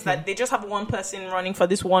many parties personality. that they just have one person running for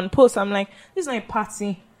this one post. I'm like, this is not a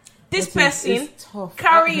party. This But person it's tough.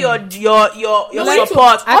 carry your Like,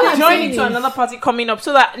 support. all I'm Join saying into is- another party coming up,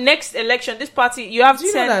 so that next election, this party you have Do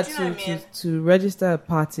you 10. know that do you know what I mean? to register a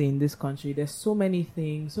party in this country, there's so many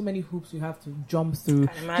things, so many hoops you have to jump through.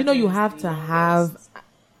 Can Do you know you imagine have it's to the have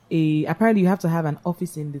apparently you have to have an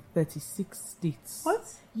office in the 36 states. What?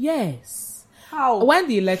 Yes. How? When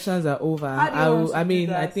the elections are over, How do you want to I do mean,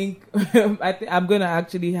 that? I think I'm gonna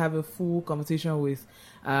actually have a full conversation with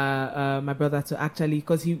my brother to actually,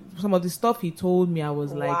 because some of the stuff he told me, I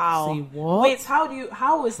was like, Wow. say what? Wait,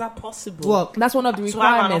 how is that possible? Well, That's one of the To have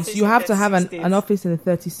an requirements. office You in have to have 36 an states. office in the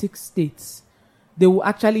 36 states. They will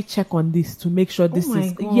actually check on this to make sure this my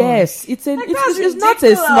is God. yes. It's Like, that's it's not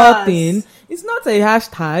a small ridiculous. thing. It's not a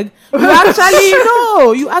hashtag. You actually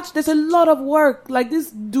know. You actually there's a lot of work. Like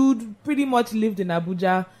this dude pretty much lived in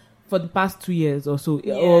Abuja for the past 2 years or so, or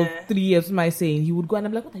Yeah. 3 years. What am I saying? He would go and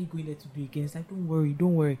I'm like, what are you going there to do again? It's like, don't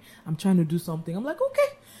worry. I'm trying to do something. I'm like,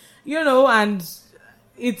 okay, and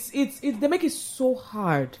it's they make it so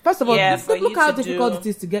hard. First of all, Yeah, look for you how to difficult do- it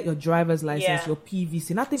is to get your driver's license, Yeah. your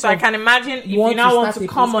PVC. Nothing. So I can imagine if you want now to want start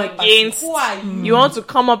to a come political party. against, Who are you? you want to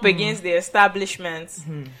come up against the establishment.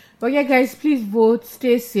 but yeah, guys, please vote.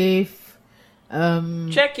 Stay safe.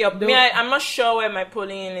 Check your. The- I'm not sure where my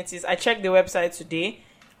polling unit is. I checked the website today.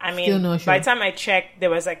 I Still mean, not by sure. the time I checked, there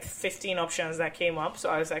was like 15 options that came up. So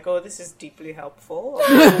I was like, oh, this is deeply helpful.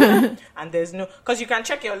 And there's no, because you can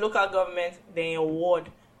check your local government, then your ward,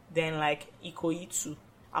 then like Ikoitu.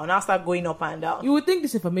 I'll now start going up and down. You would think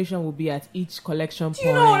this information will be at each collection point.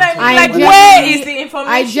 You know what I mean? I Like, genuinely- where is the information?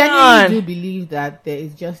 I genuinely do believe that there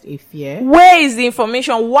is just a fear. Where is the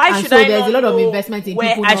information? Why And should so I there's not a lot of know investment in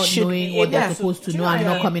where people I not should knowing be what able they're to- supposed to do you know know and what I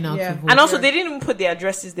not mean? coming out Yeah. to vote. And also, they didn't even put the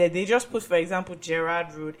addresses there. They just put, for example,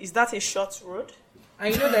 Gerard Road. Is that a short road?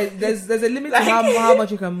 And you know that there's a limit Like- to how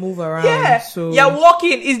much you can move around. Yeah. So You're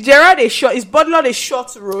walking. Is Gerard a short? Is Budlord a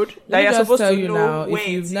short road that let me you're just supposed tell to you know now, where if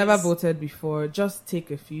it you've never is? voted before, just take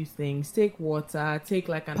a few things. Take water, take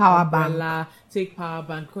like an Power umbrella, take power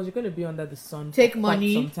bank, because you're going to be under the sun. Take for quite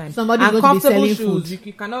money. some time. Somebody's and going to be comfortable selling shoes. food.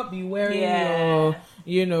 You cannot be wearing Yeah.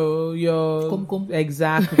 your Kum-kum.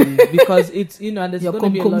 exactly because it's and there's Your going to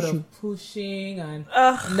be a kum-kum lot shoe. of pushing and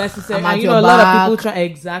Ugh. necessary. I'm at And your a lot of back. people try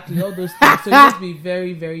exactly all those things. So you just be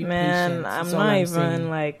very, very Man, patient. I'm is all not even saying.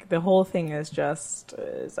 like the whole thing is just.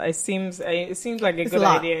 It seems like a It's good a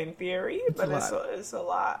lot. idea in theory, but a it's a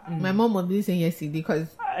lot. My mom was listening yesterday because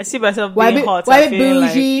I see myself why being be hot. why I feel like,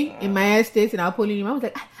 bougie in my estate in our polling? I was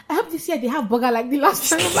like, I hope this year they have burger like the last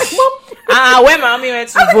time. I'm like, Mom, when my mommy went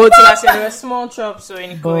to vote last year, there were small chops. So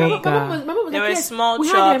in Ikoyi, Burger. my mom was There like, were yes, small we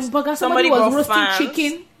chops. had burger. Somebody Somebody was brought roasting fans.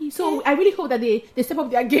 chicken. So I really hope that they step up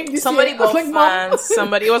their game this somebody year. I was bought like, Mom. fans.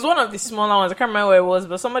 Somebody, it was one of the smaller ones. I can't remember where it was,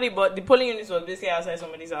 but somebody bought. The polling unit was basically outside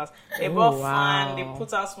somebody's house. They bought wow. fan. They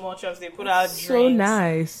put out small chops. They put out drinks. So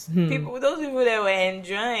nice. Those people that were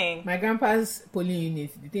enjoying. My grandpa's polling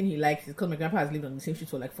unit, the thing he likes is because my grandpa has lived on the same street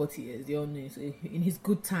for like 40 years. They all know it. So in his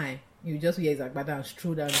good time, you just wear his agbada and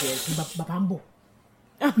stroll down there. Babambo.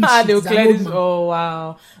 They'll He's clear an old this. man. Oh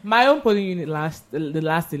wow! My own polling unit the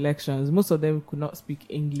last elections, most of them could not speak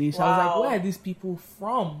English. I was Wow. like, where are these people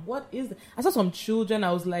from? What is that? I saw some children.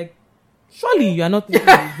 I was like, surely you are not thinking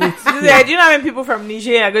of voting. Do you know how many people from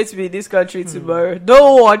Niger are going to be in this country tomorrow?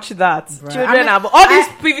 Don't watch that. Children I mean, are all these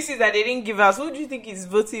PVCs that they didn't give us. Who do you think is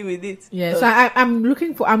voting with it? Yeah, so I'm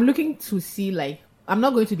looking to see, like, I'm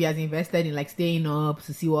not going to be as invested in like staying up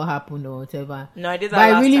to see what happened or whatever. No, I did that But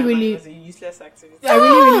I last really, time. really- It was a useless activity. I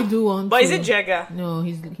really do want. But to. is it Jagger? No,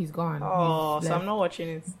 he's gone. Oh, He's so I'm left. not watching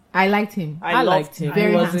it. I liked him. I liked him.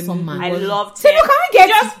 Very He was handsome in- man. he I was- loved So him. can we get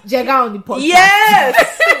Just- Jagger on the podcast?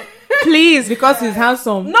 Yes. please. Because he's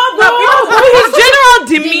handsome. Not that because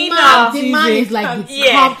his general demeanor. The man is like the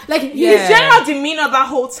Yeah. top, like Yeah. His general demeanor that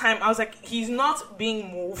whole time, I was like, he's not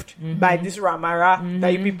being moved by this ramara that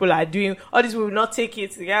you people are doing. All this will not take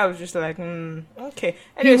it. The guy was just like, okay.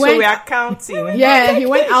 Anyway, so went- we are counting. Yeah, he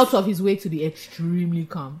went out of his way to be extremely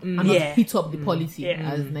calm and not Yeah. hit up the policy,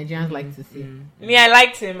 Yeah. as Nigerians like to say. Me, I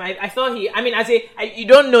liked him. I thought I mean, you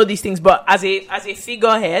don't know these things, but as a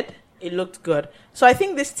figurehead, it looked good. So I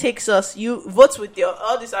think this takes us. You vote with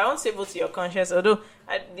all this. I won't say vote to your conscience, although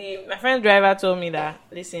my friend's driver told me that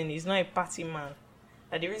listen, he's not a party man.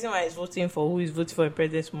 That the reason why he's voting for who he's voting for in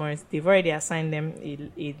president tomorrow is they've already assigned them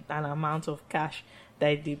an amount of cash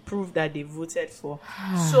that they prove that they voted for.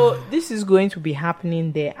 So this is going to be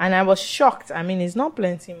happening there, and I was shocked. I mean, it's not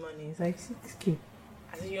plenty money. It's like 6K.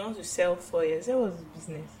 As you want to sell 4 years, that was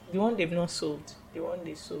business. The one they've not sold, the one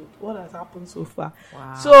they sold. What has happened so far?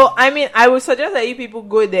 Wow. So I mean, I would suggest that you people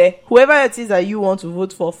go there. Whoever it is that you want to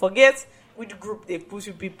vote for, forget which group they push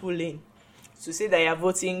you people in. To say that you're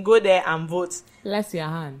voting, go there and vote. Bless your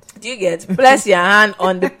hand. Do you get? Place your hand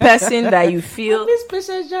on the person that you I feel. miss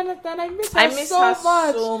Patience Jonathan. I miss her I miss so her much.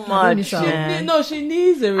 so I miss much. her. man. No, she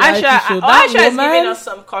needs a reality Aisha, show. That Aisha is woman, giving us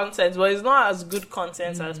some content, but it's not as good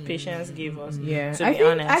content as Patience gave us. Yeah, To I be think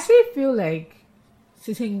honest. I actually feel like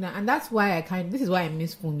sitting down, and that's why this is why I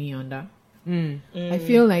miss Fumi on that. I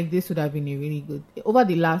feel like this would have been a really good over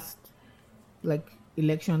the last like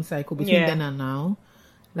election cycle between Yeah. then and now.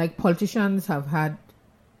 Like politicians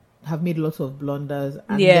have made lots of blunders,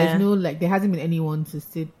 and Yeah. there's no there hasn't been anyone to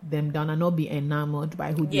sit them down and not be enamored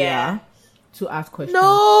by who they Yeah. are to ask questions.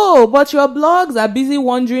 No, but your blogs are busy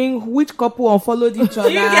wondering which couple unfollowed each other.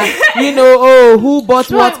 Who bought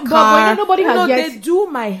Sure, what but car. nobody has yet- They do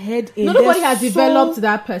my head in. Nobody They're has so- developed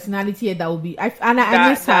that personality yet that will be. I miss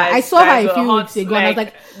her. That I is- saw her that is a few hot- weeks ago, and I was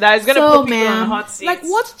like, that is gonna so, put people on ma'am, hot seats. Like,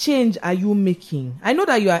 what change are you making? I know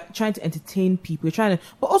that you are trying to entertain people, you're trying to,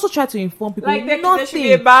 but also try to inform people. Like, there Nothing. should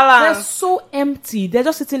be a balance. They're so empty. They're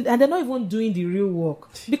just sitting, and they're not even doing the real work.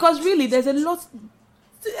 Because really, there's a lot.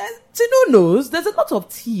 Tino knows there's a lot of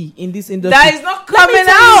tea in this industry. That is not Let me coming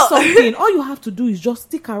tell you out. something. All you have to do is just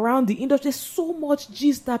stick around the industry. There's so much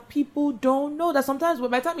gist that people don't know that sometimes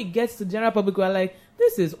by the time it gets to the general public, we're like,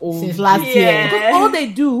 this is old. since last Yeah. year. Because all they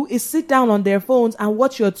do is sit down on their phones and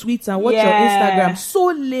watch your tweets and watch your Yeah. Instagram. So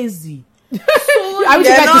lazy. I wish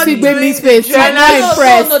you They're guys not could see doing- Baby's face. they're I'm not- not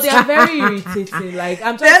impressed. No, they are very irritating. Like,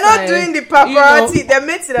 I'm just They're not like, doing the you paparazzi. know, They're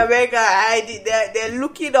made in America. They're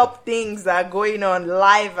looking up things that are going on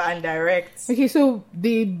live and direct. Okay, so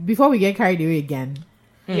before we get carried away again,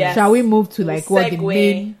 Yes. shall we move to like what the Segue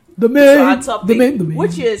main, to our topic, the main,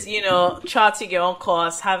 which is, charting your own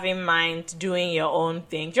course, having mind, doing your own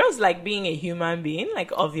thing, just like being a human being,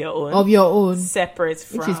 like of your own, separate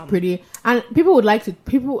from. which is pretty. And people would like to.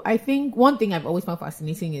 I think one thing I've always found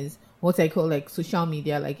fascinating is what I call like social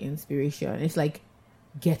media, like inspiration. It's like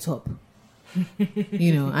get up, and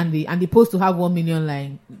the post to have 1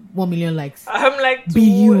 million likes. I'm like, Be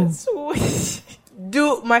you.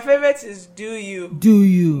 My favorite is do you. Do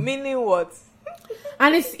you? Meaning what?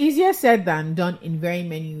 And it's easier said than done in very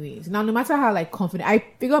many ways. Now, no matter how like confident, I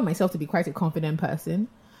figure myself to be quite a confident person,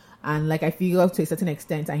 and like I figure to a certain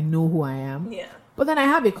extent I know who I am. Yeah. But then I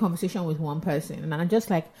have a conversation with one person, and I'm just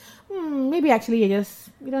like, maybe actually you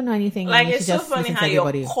don't know anything. Like, and you it's should so just funny listen how to your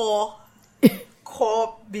everybody.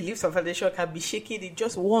 core beliefs of foundation can be shaken in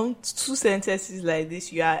just 1-2 sentences like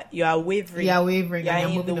this. You are wavering. You are wavering, You are and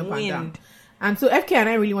in you're moving the up and down. wind. And so FK and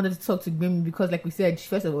I really wanted to talk to Gbemi because, like we said,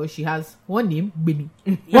 first of all, she has one name, Gbemi.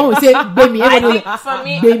 One would say Gbemi. I Everybody think for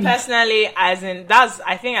me Baby. personally, I think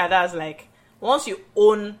that's like once you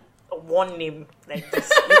own one name like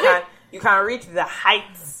this, you can reach the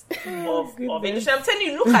heights of industry. I'm telling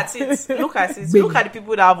you, look at it. Look at it. Baby. Look at the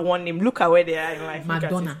people that have one name. Look at where they are in life. Look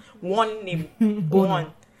at Madonna. it. One name. Bono.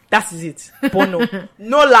 One. That is it. Bono.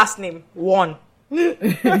 No last name. One.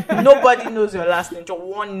 Nobody knows your last name. Just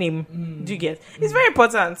one name. Do you get? It's very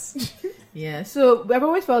important. Yeah, so I've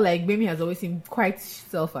always felt like Gbemi has always seemed quite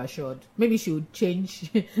self-assured. Maybe she would change.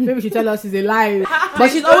 Maybe she'd tell us it's a lie.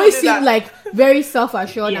 But she's Don't always do seemed that. like very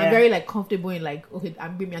self-assured Yeah. and very like comfortable in like, okay,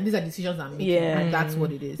 I'm Gbemi and these are decisions I'm making. Yeah. And that's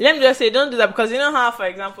what it is. Let me just say, don't do that because you know how, for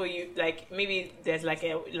example, you like maybe there's like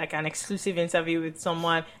an exclusive interview with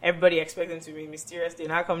someone. Everybody expects them to be mysterious. They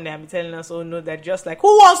now come there and be telling us, "Oh no, they're just like who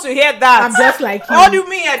wants to hear that? I'm just like you. What do you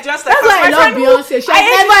mean? You're just like That's why I my love friend Beyonce. She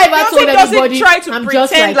has never ever told doesn't anybody, try to "I'm pretend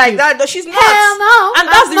just like like you." that. Though she's not. Hell no, And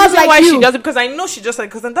I'm that's the not reason like why she you. does it because I know she just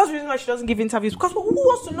like and that's the reason why she doesn't give interviews because who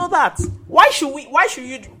wants to know that? Why should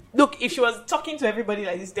you look? If she was talking to everybody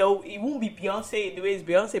like this, it won't be Beyonce the way it's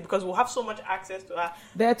Beyonce because we'll have so much access to her.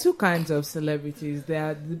 There are two kinds of celebrities. There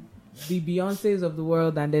are the Beyoncés of the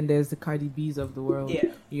world, and then there's the Cardi B's of the world.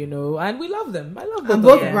 Yeah. You know, and we love them. I love them. And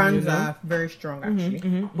both Yeah. brands you know? are very strong,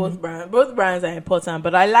 actually. Both brands are important,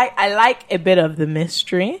 but I like a bit of the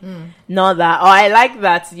mystery. Not that, or I like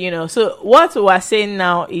that, you know. So what we're saying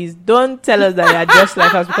now is, don't tell us that you're just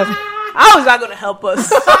like us, because how is that going to help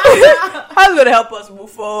us? How is it going to help us move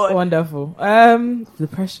forward? Wonderful. The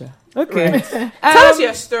pressure. Okay. Tell us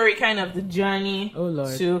your story, kind of the journey. Oh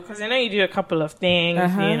Lord. Because I know you do a couple of things,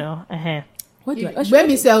 you know. What do I? When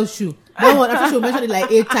me sell shoe, that one I should mention it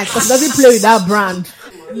like 8 times because it doesn't play with that brand.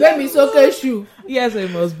 When me soccer shoe. Yes,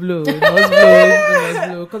 it must blow. It must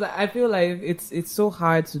blow. Because I feel like it's so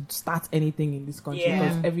hard to start anything in this country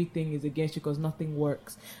because everything is against you because nothing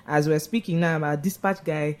works. As we're speaking now, my dispatch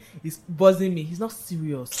guy is buzzing me. He's not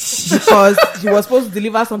serious because he was supposed to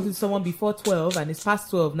deliver something to someone before 12 and it's past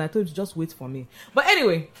 12 and I told him to just wait for me. But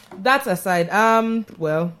anyway, that aside,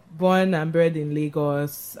 well, born and bred in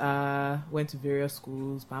Lagos, went to various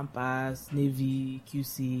schools, Pampas, Navy,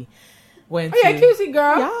 QC. Went to, QC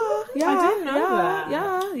girl. Yeah, I didn't know that.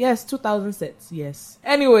 Yeah, yes, 2000 sets, yes.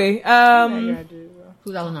 Anyway,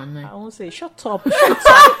 2009. I won't say, shut up. But, you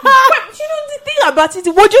know, the thing about it,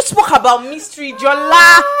 what you spoke about mystery,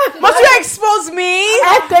 Jola. Must you expose me?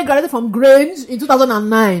 I graduated from Grange in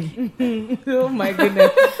 2009. oh my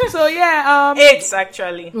goodness. So yeah, It's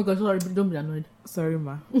actually. Okay, sorry, don't be annoyed. sorry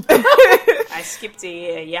ma. I skipped a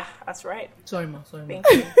year. Yeah, that's right. Sorry, ma. Sorry, ma.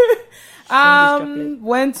 Thank you.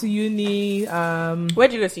 Went to uni,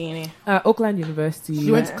 Where'd you go to uni? Oakland University.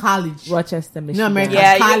 You went to college. Rochester, Michigan. America.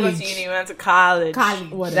 Yeah, you college. go to uni, you went to college.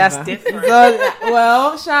 College. That's different.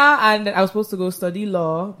 Well, and I was supposed to go study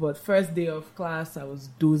law, but first day of class, I was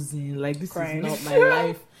dozing. Like, this Crying. is not my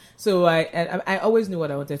life. So I always knew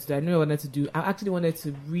what I wanted to do. I knew what I wanted to do. I actually wanted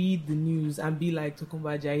to read the news and be like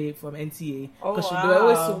Tokunbo Ajayi from NTA. Because they were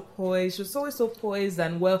always so poised. She was always so poised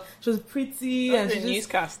and well. She was pretty. And she just,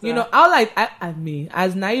 newscaster. you know, I mean,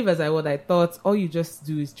 as naive as I was, I thought all you just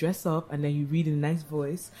do is dress up and then you read in a nice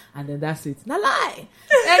voice and then that's it. Not lie.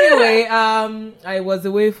 Anyway, I was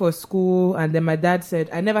away for school and then my dad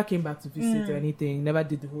said, I never came back to visit or anything. Never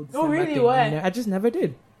did the whole December really? thing. Why? I just never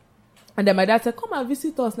did. And then my dad said, come and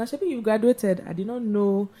visit us. Now, Shebi, you graduated. I did not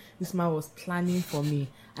know this man was planning for me.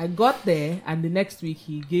 I got there, and the next week,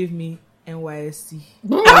 he gave me NYSC.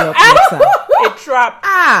 A trap.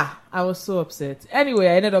 I was so upset. Anyway,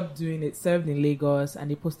 I ended up doing it, served in Lagos,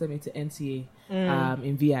 and they posted me to NTA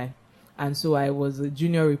in VI. And so I was a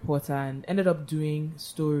junior reporter and ended up doing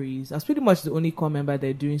stories. I was pretty much the only core member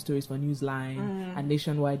there doing stories for Newsline and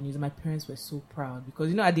Nationwide News. My parents were so proud because,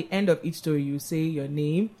 you know, at the end of each story, you say your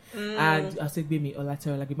name and I'll say, Baby,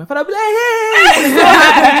 Olaterola. Like, my father would be like, hey! So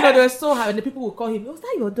happy. You know, they were so happy. And the people would call him, was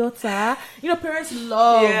that your daughter? You know, parents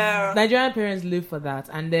love, Nigerian parents live for that.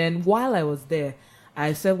 And then while I was there,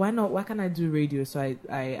 I said, why not? Why can't I do radio? So I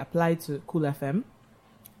applied to Cool FM.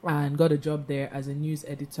 And got a job there as a news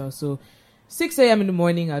editor. So 6 a.m. in the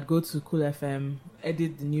morning, I'd go to Cool FM,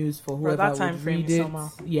 edit the news for whoever that time would frame read it. somehow.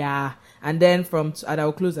 Yeah. And then and I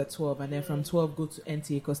would close at 12. And then from 12, go to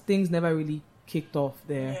NTA because things never really kicked off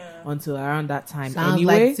there until around that time. Sounds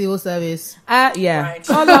anyway, like civil service. yeah. Right.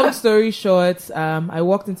 All long story short, I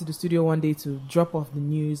walked into the studio one day to drop off the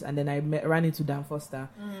news, and then I ran into Dan Foster,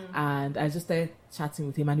 and I just started chatting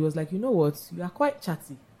with him, and he was like, "You know what? You are quite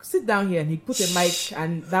chatty. Sit down here." And he put a mic,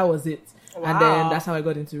 and that was it. Wow. And then that's how I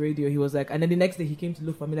got into radio. He was like, and then the next day he came to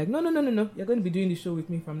look for me, like, "No, you're going to be doing the show with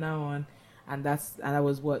me from now on." And I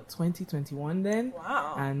was 2021 then.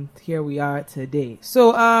 Wow. And here we are today.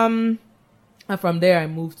 So and from there, I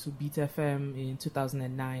moved to Beat FM in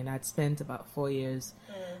 2009. I'd spent about 4 years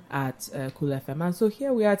at Cool FM. And so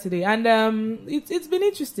here we are today. And it's been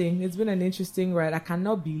interesting. It's been an interesting ride. I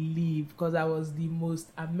cannot believe because I was the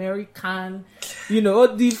most American, you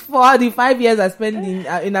know, the 5 years I spent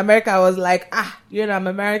in America, I was like, you know, I'm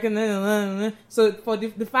American. So for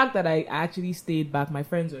the fact that I actually stayed back, my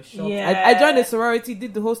friends were shocked. Yeah. I joined the sorority,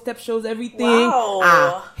 did the whole step shows, everything.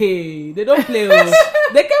 Wow. Hey, they don't play.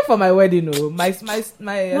 They came for my wedding. My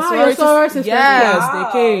sorority. Yes,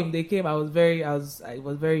 Wow. they came. I was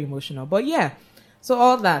very emotional. But yeah, so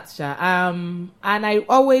all that, and I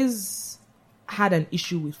always had an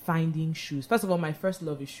issue with finding shoes. First of all, my first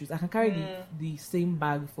love is shoes. I can carry the same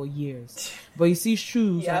bag for years. But you see,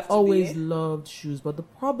 shoes, You have I've to always be. loved shoes. But the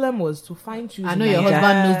problem was to find shoes. I know in your Nigeria.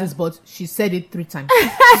 husband knows this, but she said it 3 times.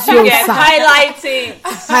 You get highlighting.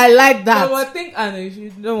 I like that. No, but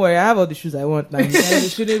don't worry, I have all the shoes I want now. You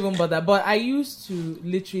shouldn't even bother. But I used to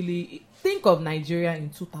literally think of Nigeria in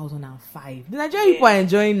 2005. The Nigerian people are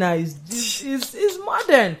enjoying now is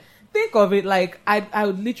modern. think of it, like I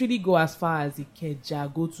would literally go as far as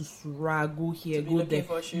Ikeja, go to Sura, go here, be go looking there.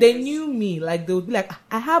 for shoes. They knew me. Like they would be like,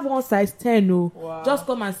 I have one size 10. Oh, Wow. just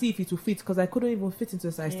come and see if it will fit, because I couldn't even fit into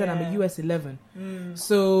a size 10. I'm Yeah. a US 11.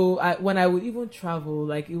 So when I would even travel,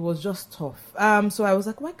 like it was just tough. So I was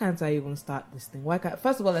like, why can't I even start this thing?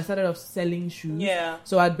 First of all, I started off selling shoes. Yeah.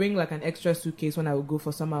 So I'd bring like an extra suitcase when I would go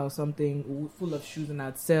for summer or something full of shoes, and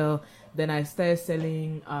I'd sell. Then I started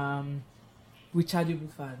selling rechargeable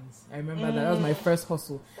fans. I remember that was my first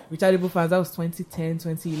hustle. Rechargeable fans. That was 2010,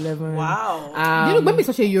 2011. Wow. You know, maybe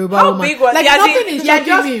such a Yoruba How woman. big was like yeah, nothing they- is yeah, shocking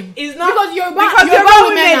just- him. it's not- because Yoruba Yoruba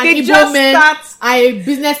women and they Igbo just men start- are a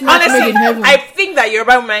business match made in Honestly, heaven. I think that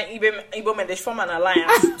Yoruba women, Igbo men, they form an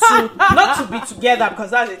alliance to not to be together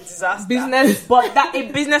because that's a disaster. Business. But that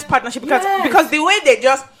a business partnership because Yes. because the way they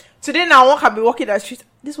just today now one can be walking down the street.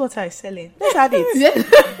 This water is selling. Let's add it.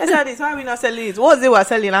 Let's add it. Why are we not selling it? What was it we're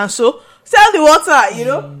selling? And so sell the water. You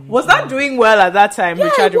know, was that doing well at that time? Yeah,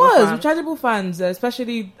 it Rechargeable was fan? rechargeable fans,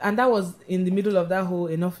 especially, and that was in the middle of that whole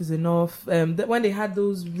enough is enough. When they had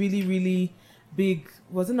those really, really big,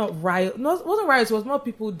 was it not riot? No, it wasn't riots. It was more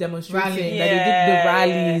people demonstrating Rally. that they did the Yeah,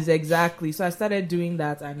 rallies exactly. So I started doing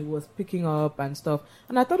that, and it was picking up and stuff.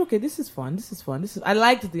 And I thought, okay, this is fun. I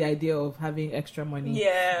liked the idea of having extra money,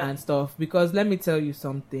 Yeah. and stuff, because let me tell you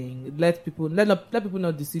something. Let people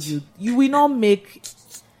not deceive you. You will not make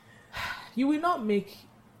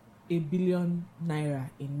 $1 billion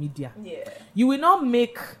in media. Yeah. You will not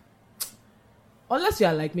make, unless you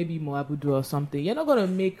are like maybe Moabudu or something, you're not gonna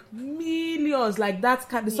make millions like that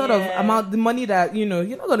kind the sort of Yeah. amount, the money that you're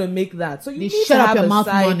not gonna make that. So you They need shut to up have your a mouth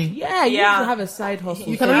side, money. Yeah, you Yeah. need to have a side hustle.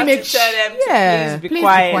 You can have only to make tell them to Yeah. please be Please be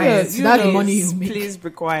quiet. quiet. Yeah, you That's the know, money you make. Please be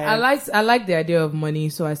quiet. I like the idea of money,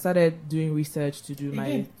 so I started doing research to do my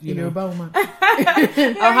Again, a Yoruba woman.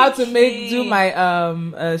 on how to do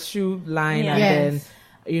my shoe line, Yeah. and Yes.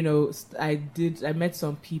 then I met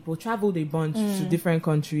some people, traveled a bunch to different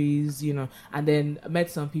countries, and then I met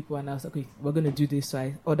some people, and I was like, okay, we're gonna do this. So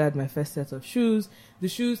I ordered my first set of shoes. The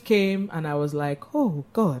shoes came, and I was like, oh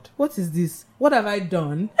God, what is this? What have I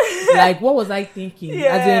done? Like, what was I thinking?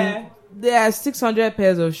 Yeah. As in, there are 600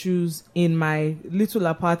 pairs of shoes in my little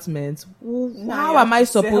apartment. How you am have I to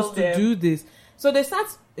sell supposed to them. do this? So they sat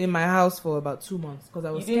in my house for about 2 months because I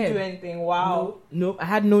You was didn't scared. do anything. Wow. Nope. I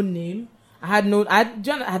had no name. I had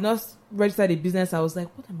not registered a business. I was like,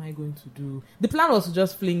 what am I going to do? The plan was to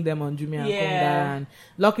just fling them on Jumia and Yeah. Konga. And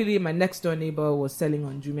luckily, my next door neighbor was selling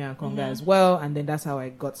on Jumia and Konga as well. And then that's how I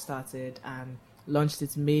got started and launched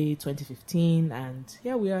it May 2015. And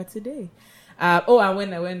here we are today. And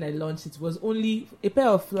when I launched it, was only a pair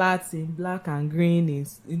of flats in black and green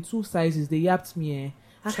in 2 sizes. They yapped me,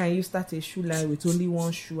 how can you start a shoe line with only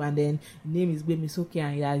one shoe, and then the name is Gbemisoke,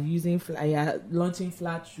 and you are launching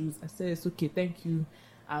flat shoes? I said, it's okay, thank you.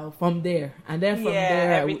 From there, and then from Yeah,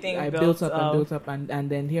 there, everything I built built up up. and built up, and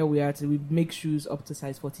then here we are. We make shoes up to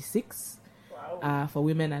size 46 Wow. for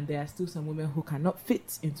women, and there are still some women who cannot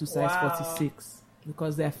fit into size Wow. 46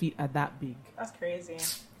 because their feet are that big. That's crazy.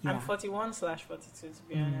 Yeah. I'm 41/42 to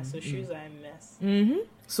be honest, so shoes are a mess.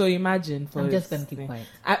 So imagine for I'm just this gonna keep thing. quiet.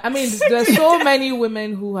 I mean, there's so many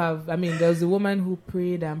women who have. I mean, there was a woman who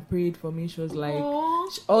prayed and prayed for me. She was like,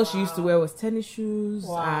 all she used to wear was tennis shoes,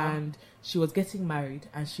 Wow. and she was getting married,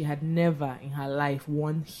 and she had never in her life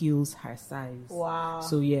worn heels her size. Wow.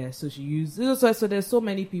 So yeah, so she used. So there's so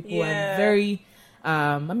many people, Yeah. and very.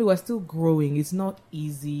 I mean, we're still growing. It's not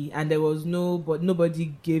easy, and there was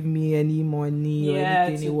nobody gave me any money or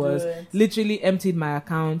anything. to It was do it. literally emptied my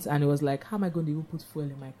account, and it was like, how am I going to even put fuel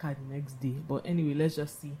in my car the next day? But anyway, let's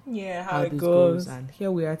just see Yeah, how how it this goes. goes. And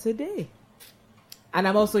here we are today. And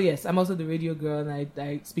I'm also the radio girl, and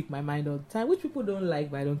I speak my mind all the time, which people don't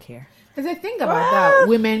like, but I don't care. There's a thing about that,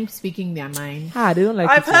 women speaking their mind. They don't like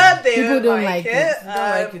I've it. heard they People don't like it. it. Don't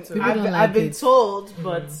like it too. People don't like I've been it. told,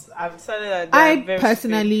 but I've said that they're I very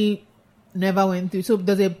personally never went through. So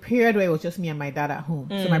there's a period where it was just me and my dad at home.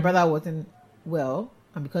 So my brother wasn't well,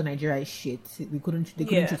 and because Nigeria is shit, they couldn't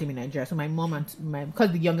Yeah. treat him in Nigeria. So my mom and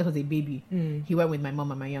because the youngest was a baby, he went with my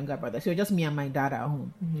mom and my younger brother. So it was just me and my dad at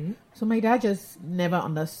home. So my dad just never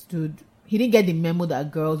understood. He didn't get the memo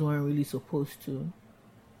that girls weren't really supposed to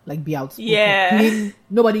like be outspoken. Yeah.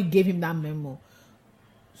 Nobody gave him that memo.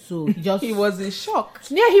 So he just He was in shock.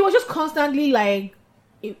 yeah, he was just constantly like,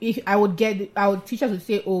 if I would teachers would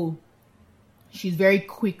say, oh, she's very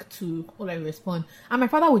quick to respond, and my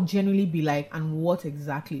father would genuinely be like, and what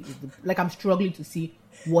exactly is like, I'm struggling to see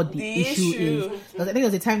what the issue is. Because I think there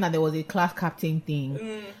was a time that there was a class captain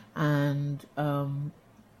thing, and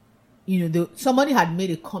somebody had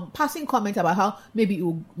made a passing comment about how maybe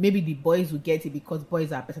the boys would get it because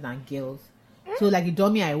boys are better than girls. So So like the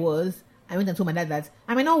dummy I was, I went and told my dad that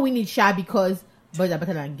I might not win it, Sha, because boys are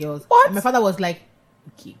better than girls. What? And my father was like,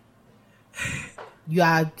 okay, you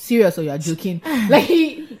are serious or you are joking? Like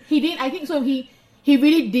he didn't. I think so. He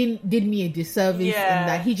really did me a disservice in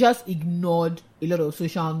that he just ignored a lot of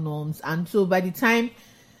social norms. And so by the time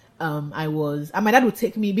and my dad would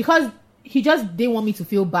take me, because he just didn't want me to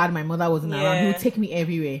feel bad my mother wasn't around. He would take me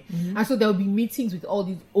everywhere. And so there would be meetings with all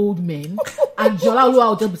these old men, and Jola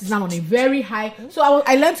Olua would just be sitting down on a very high. So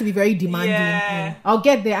I learned to be very demanding. I'll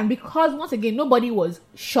get there, and because once again nobody was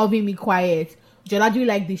shoving me quiet, Jola, do you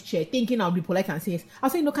like this chair? Thinking I'll be polite and say yes. I'll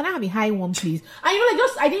say, no, can I have a high one, please? And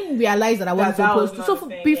I didn't realize that I wasn't supposed to. So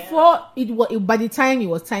before it was, by the time it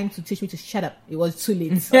was time to teach me to shut up, it was too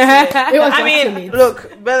late. It was too late.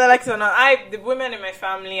 Look, whether like it or not, the women in my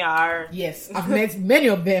family are... Yes, I've met many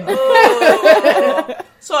of them.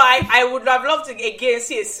 So I would have loved to again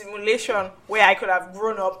see a simulation where I could have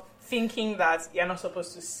grown up thinking that you're not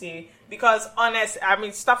supposed to say, because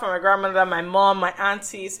stuff from my grandmother, my mom, my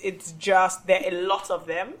aunties, it's just, there are a lot of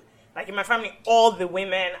them. Like in my family, all the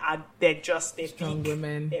women they're strong big.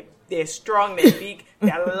 women. They're strong, they're big,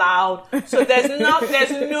 they're loud. So there's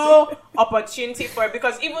no opportunity for it,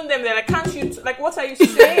 because even them, they're like, can't you, what are you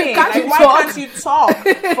saying? Why can't you talk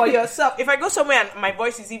for yourself? If I go somewhere and my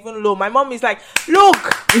voice is even low, my mom is like, look,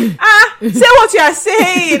 say what you are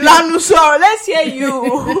saying, Lanuso, let's hear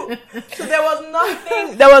you. So there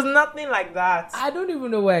was nothing like that. I don't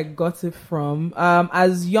even know where I got it from.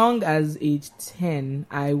 As young as age 10,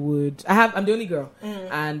 I'm the only girl,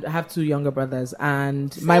 and I have 2 younger brothers,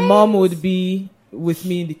 and my mom would be with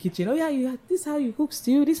me in the kitchen. Oh yeah, this is how you cook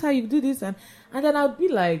stew, this is how you do this, and then I would be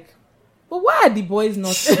like, but why are the boys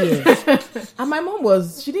not here? And my mom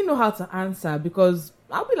she didn't know how to answer, because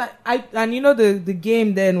I'll be like, the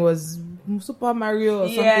game then was Super Mario or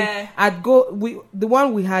something. I'd go, the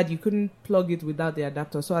one we had, you couldn't plug it without the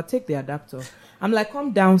adapter, so I'd take the adapter. I'm like,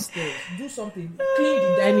 come downstairs, do something, clean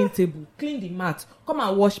the dining table, clean the mat, come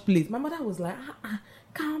and wash plates. My mother was like,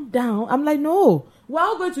 calm down. I'm like, no, we're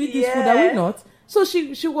all going to eat this food, are we not? So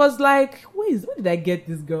she was like, where did I get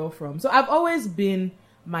this girl from? So I've always been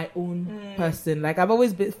my own person. Like I've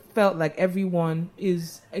always felt like everyone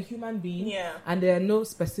is a human being, and there are no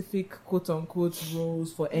specific quote unquote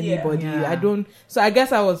roles for anybody. So I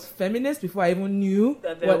guess I was feminist before I even knew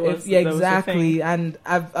exactly. And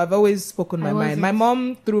I've always spoken my mind. My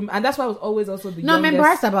mom and that's why I was always also the youngest. I'm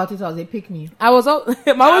embarrassed about it. I was a pick me. I was all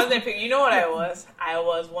you know what I was? I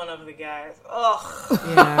was one of the guys.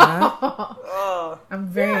 I'm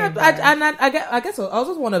very I guess I was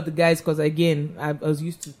just one of the guys, because again I was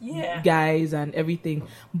used to guys and everything.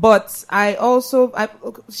 But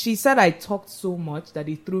she said I talked so much that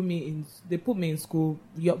they put me in school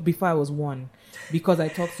before I was 1, because I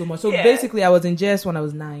talked so much. So basically I was in JS when I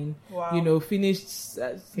was 9. Wow. Finished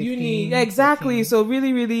 15, uni. Exactly. 15. So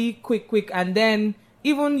really, really quick. And then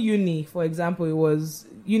even uni, for example, it was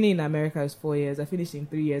uni in America is 4 years. I finished in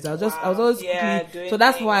 3 years. I was always so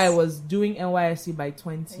that's things. why I was doing NYSC by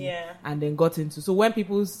 20 and then got into. So when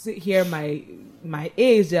people hear my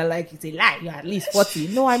age, they're like, it's a lie, you're at least 40.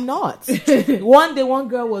 No, I'm not. One day one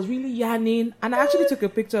girl was really yarning, and I actually took a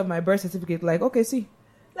picture of my birth certificate, like, okay, see,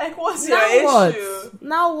 like, what's your issue?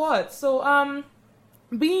 Now what? So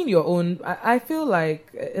being your own, I feel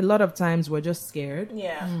like a lot of times we're just scared.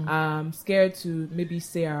 Scared to maybe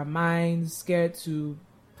say our minds, scared to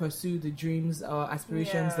pursue the dreams or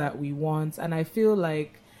aspirations that we want. And I feel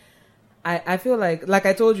like I feel like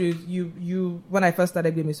I told you when I first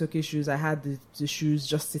started Gbemesoke shoes, I had the shoes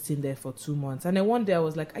just sitting there for 2 months, and then one day I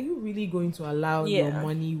was like, are you really going to allow your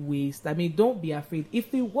money waste? I mean, don't be afraid.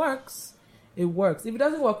 If it works, it works. If it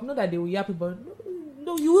doesn't work, know that they will yap people.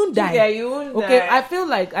 No, you won't die. Yeah, you won't die. Okay, I feel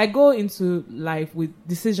like I go into life with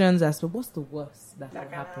decisions as to what's the worst that can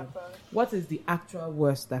happen. What is the actual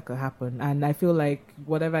worst that could happen? And I feel like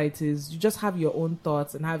whatever it is, you just have your own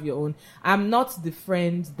thoughts and have your own. I'm not the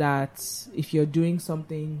friend that if you're doing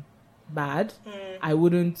something bad, I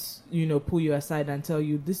wouldn't, pull you aside and tell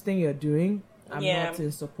you this thing you're doing, I'm not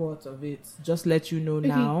in support of it. Just let you know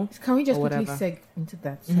now. Can we just quickly seg into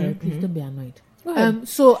that? Sorry, please don't be annoyed.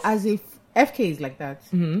 So as if FK is like that,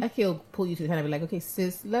 FK will pull you to the kind of be like, okay,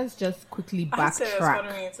 sis, let's just quickly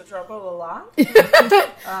backtrack. To trouble a lot.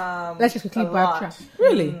 Let's just quickly backtrack.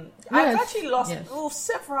 Really? I've actually lost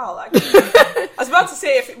several. Actually. I was about to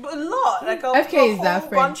say a lot, like FK is that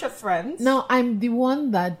friend. Bunch of friends. No, I'm the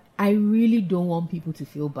one that I really don't want people to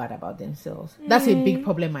feel bad about themselves. That's a big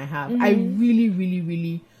problem I have. I really, really,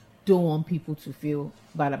 really don't want people to feel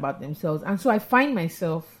bad about themselves, and so I find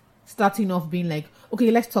myself starting off being like,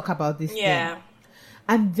 okay, let's talk about this thing.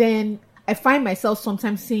 And then I find myself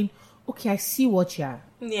sometimes saying, okay, I see what you're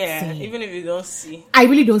saying. Even if you don't see. I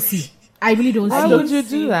really don't see. I really don't Why see. would you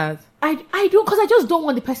do that? I don't, because I just don't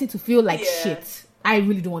want the person to feel like Yeah. shit. I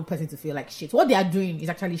really don't want the person to feel like shit. What they are doing is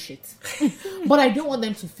actually shit. But I don't want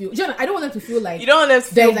them to feel, I don't want them to feel like, You don't want them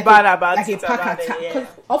to there's feel like bad a, about like it. a pack about attack. it,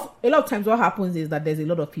 'Cause a lot of times what happens is that there's a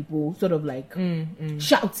lot of people sort of like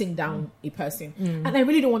shouting down a person. And I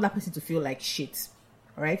really don't want that person to feel like shit.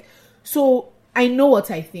 Alright? So I know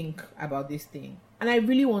what I think about this thing. And I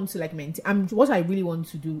really want to like maintain, what I really want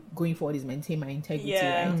to do going forward is maintain my integrity,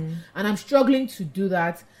 Yeah. right? And I'm struggling to do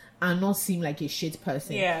that and not seem like a shit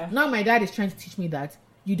person. Yeah. Now my dad is trying to teach me that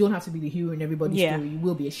you don't have to be the hero in everybody's Yeah. story. You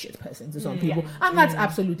will be a shit person to some people. And that's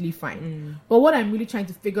absolutely fine. But what I'm really trying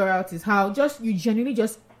to figure out is how you genuinely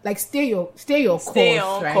just like stay your course, Stay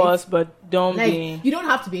on right? course, but don't Like be. you don't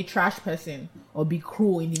have to be a trash person or be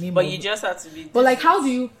cruel in the name But of you just have to be. But like how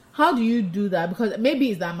do you do that? Because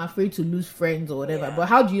maybe it's that I'm afraid to lose friends or whatever. Yeah. But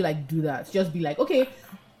how do you like do that? Just be like, okay,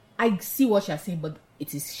 I see what you're saying, but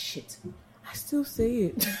it is shit. I still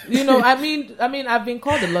say it. I mean, I've been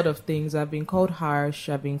called a lot of things. I've been called harsh.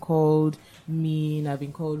 I've been called mean. I've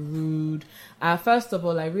been called rude. First of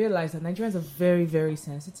all, I realized that Nigerians are very, very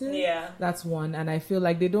sensitive. Yeah. That's one. And I feel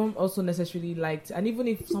like they don't also necessarily like and even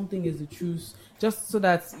if something is the truth, just so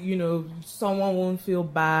that, someone won't feel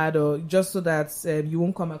bad or just so that you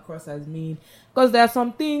won't come across as mean. Because there are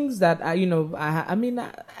some things that,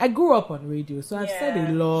 I grew up on radio, so I've said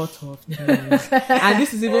a lot of things. And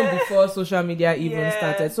this is even before social media even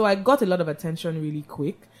started. So I got a lot of attention really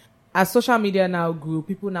quick. As social media now grew,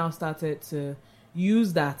 people now started to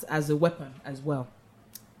use that as a weapon as well.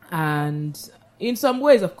 And in some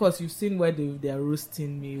ways, of course, you've seen where they're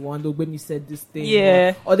roasting me. One, when you said this thing,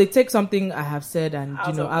 Yeah. or they take something I have said and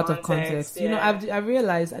Out of context. yeah. I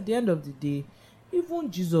realized at the end of the day, even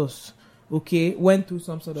Jesus, went through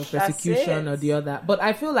some sort of persecution or the other. But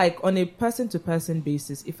I feel like on a person-to-person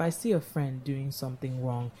basis, if I see a friend doing something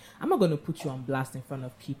wrong, I'm not going to put you on blast in front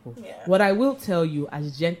of people. Yeah. What I will tell you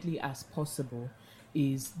as gently as possible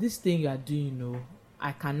is this thing you are doing,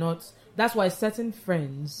 I cannot. That's why certain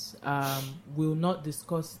friends will not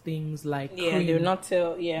discuss things like cream they will not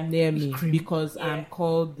tell. Yeah. near me because I'm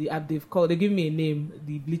called they give me a name,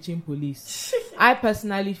 the bleaching police. I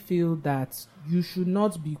personally feel that you should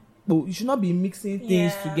not be mixing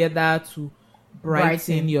things together to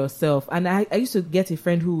brighten yourself. And I used to get a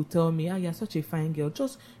friend who would tell me, you're such a fine girl,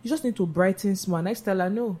 you just need to brighten small. And I tell her,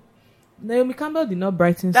 no, Naomi Campbell did not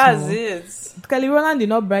brighten small. That's it. Kelly Rowland did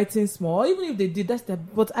not brighten small. Even if they did,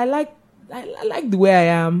 but I like the way I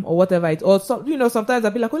am or whatever it. Or sometimes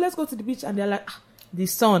I'll be like, let's go to the beach, and they're like, the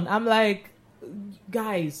sun. I'm like,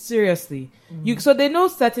 guys, seriously. So they know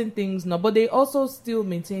certain things now, but they also still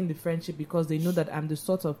maintain the friendship because they know that I'm the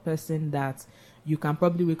sort of person that you can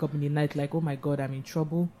probably wake up in the night like, oh my God, I'm in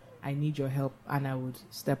trouble, I need your help, and I would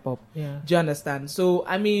step up. Yeah. Do you understand? So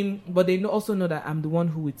but they also know that I'm the one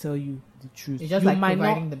who will tell you the truth. It's just like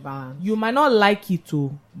providing the balance. You might not like it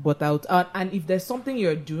too, but and if there's something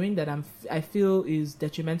you're doing that I feel is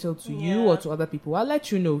detrimental to you or to other people, I'll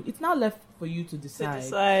let you know. It's now left for you to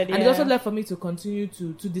decide. And it's also left for me to continue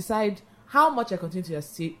to decide how much I continue to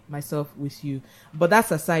associate myself with you. But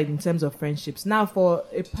that's aside in terms of friendships. Now, for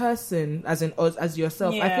a person as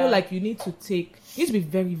yourself, I feel like you need to be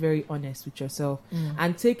very, very honest with yourself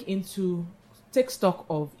and take stock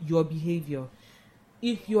of your behavior.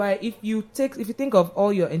 If you think of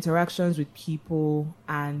all your interactions with people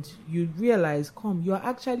and you realize, you are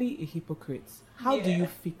actually a hypocrite. How do you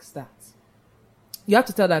fix that? You have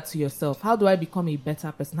to tell that to yourself. How do I become a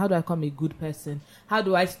better person? How do I become a good person? How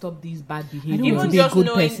do I stop these bad behaviors? Even just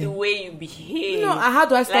knowing the way you behave. How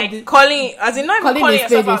do I stop like calling, as in not even calling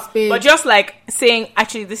yourself out, but just like saying,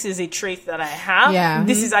 actually, this is a trait that I have. Yeah.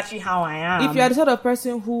 This is actually how I am. If you are the sort of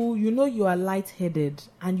person who you are lightheaded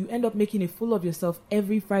and you end up making a fool of yourself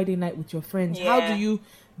every Friday night with your friends, how do you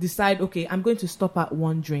decide, okay, I'm going to stop at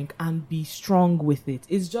one drink and be strong with it?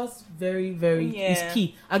 It's just very, very, it's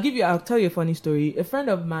key. I'll tell you a funny story. A friend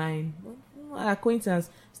of mine, an acquaintance,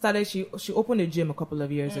 she opened a gym a couple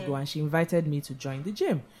of years ago and she invited me to join the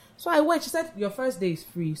gym. So I went. She said, your first day is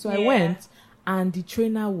free. So I went and the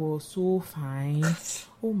trainer was so fine.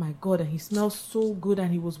 Oh my God. And he smelled so good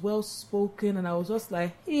and he was well spoken. And I was just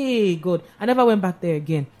like, hey, God. I never went back there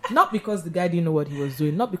again. Not because the guy didn't know what he was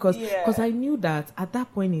doing. Not because I knew that at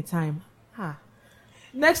that point in time,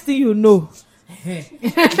 next thing you know, I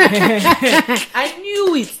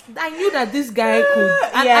knew it. I knew that this guy could.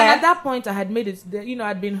 And at that point, I had made it.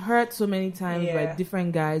 I'd been hurt so many times by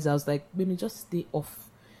different guys. I was like, baby, just stay off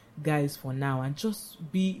guys for now and just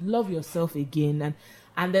love yourself again. And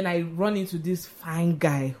and then I run into this fine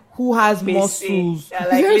guy who has Basic. muscles. Yeah,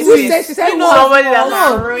 like She this said- is she said somebody that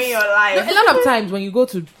no. can ruin your life. A lot of times when you go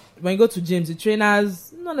to gyms, the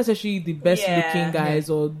trainers not necessarily the best Yeah. looking guys,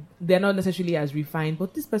 or they're not necessarily as refined,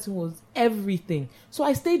 but this person was everything. So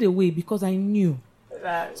I stayed away because I knew.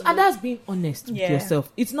 And that's being honest with Yeah.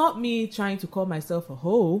 yourself. It's not me trying to call myself a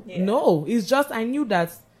hoe. Yeah. No, it's just I knew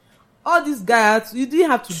that all these guys, you didn't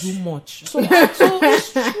have to do much. So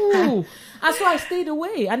it's true. And so I stayed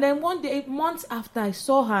away. And then one day, months after, I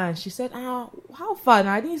saw her and she said, how far?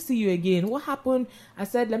 Now, I didn't see you again. What happened? I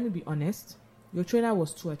said, let me be honest. Your trainer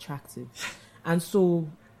was too attractive. And so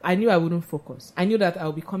I knew I wouldn't focus. I knew that I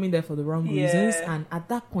would be coming there for the wrong Yeah. reasons. And at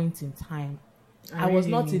that point in time, I was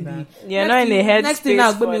really not in mean the... You're Next not in thing- the head Next thing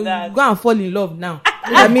space now, for that. go and fall in love now.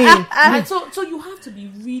 I mean, and so you have to be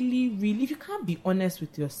really, really... If you can't be honest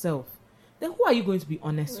with yourself, then who are you going to be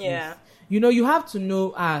honest Yeah. with? You know, you have to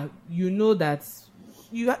know, you know that...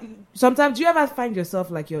 Sometimes, do you ever find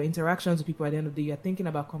yourself like your interactions with people at the end of the day, you're thinking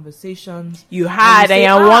about conversations? You had, say,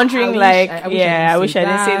 and you're wondering, I wish I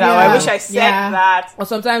didn't say that. Or Yeah. I wish I said Yeah. that. Or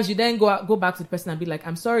sometimes you then go back to the person and be like,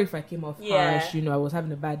 I'm sorry if I came off Yeah. harsh, you know, I was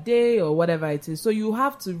having a bad day or whatever it is. So you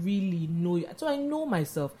have to really know. So I know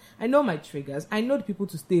myself. I know my triggers. I know the people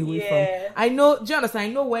to stay away Yeah. from. I know, do you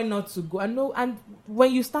understand? I know where not to go. I know, and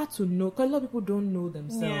when you start to know, because a lot of people don't know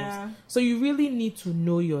themselves. Yeah. So you really need to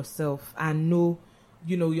know yourself and know,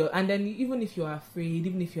 you know, and then even if you're afraid,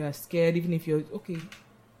 even if you're scared, even if you're, okay,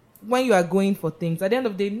 when you are going for things, at the end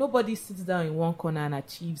of the day, nobody sits down in one corner and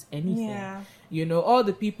achieves anything. Yeah. You know, all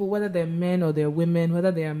the people, whether they're men or they're women, whether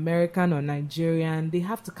they're American or Nigerian, they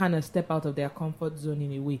have to kind of step out of their comfort zone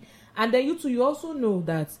in a way. And then you also know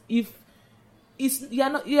that if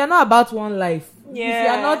you're not about one life, if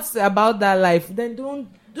Yeah. you're not about that life, then don't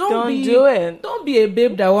do it. Don't be a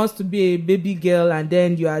babe that wants to be a baby girl and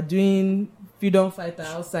then you are doing freedom fighter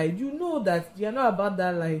outside. You know that you're not about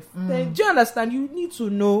that life. Then do you understand? You need to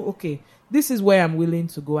know, okay, this is where I'm willing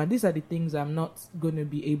to go and these are the things I'm not going to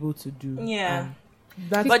be able to do. Yeah.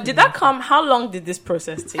 That's But did that come? How long did this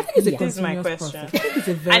process take? I think it's a This is my continuous question. process. I think it's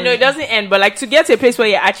a very, I know it doesn't end, but like to get to a place where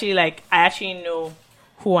you're actually like, I actually know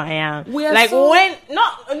who I am. We are Like so- when,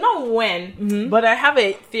 not when, but I have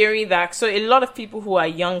a theory that so a lot of people who are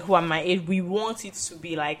young, who are my age, we want it to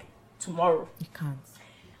be like tomorrow. You can't.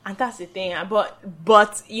 And that's the thing.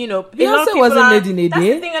 But you know, a lot of Beyonce people wasn't are, made in a that's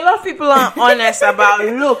day. the thing. A lot of people are honest about.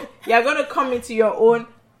 Look, you're going to come into your own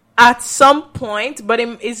at some point, but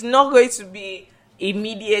it's not going to be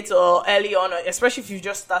immediate or early on, especially if you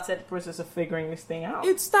just started the process of figuring this thing out.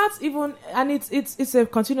 It starts even, and it's a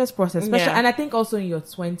continuous process, especially, Yeah. and I think also in your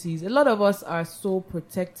 20s, a lot of us are so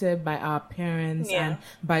protected by our parents Yeah. and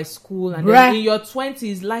by school, and Bruh. then in your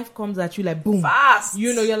 20s, life comes at you like boom, Fast.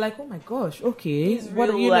 you know, you're like, oh my gosh, okay, It's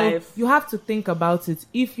real you know, life. you have to think about it.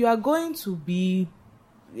 If you are going to be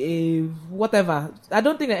a whatever, I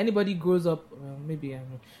don't think that anybody grows up. Well, maybe I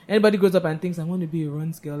don't know. Anybody grows up and thinks I want to be a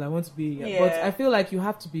runs girl. I want to be, Yeah. but I feel like you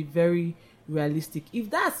have to be very realistic. If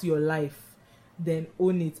that's your life, then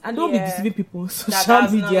own it and don't Yeah. be deceiving people on That social that's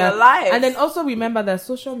not media. your life. And then also remember that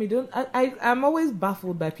social media. I'm always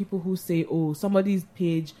baffled by people who say, "Oh, somebody's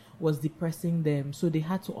page was depressing them, so they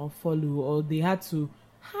had to unfollow, or they had to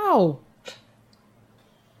how."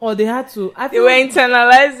 Or they had to. I They feel were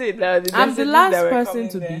internalizing it. I'm the last person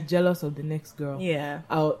to be jealous of the next girl. Yeah.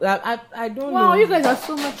 I don't Wow, know. you guys are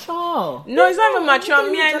so mature. No, it's not even mature.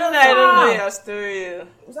 you Me, I tell know us that I don't know how. your story.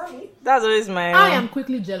 Is that me? That's always my. I am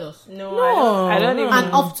quickly jealous. No, No, I don't even. And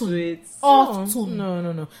do often. it. Often.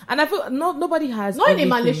 No. And I feel nobody has. Not in a everything.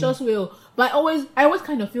 malicious way, but I always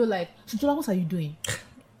kind of feel like, Shujula, what are you doing?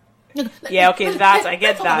 Yeah, okay, that I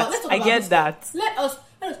get let's talk that. let's talk I about get this. that. Let us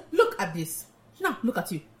look at this. Now look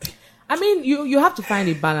at you. I mean, you have to find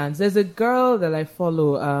a balance. There's a girl that I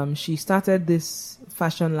follow. She started this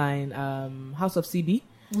fashion line, House of CB,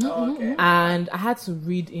 Oh, okay. and I had to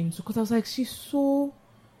read into because I was like, she's so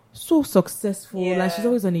successful. Yeah. Like she's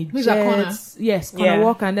always on a Who's that Connor? jet. Yes, Connor Yeah.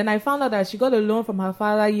 Walker. And then I found out that she got a loan from her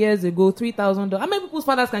father years ago, $3,000. How many people's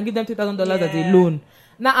fathers can give them $3,000 as a Yeah. loan?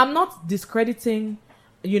 Now I'm not discrediting,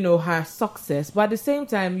 her success, but at the same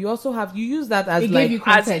time, you also have you use that as It like gave you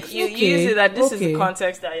As context. you Okay, use it that this is the okay.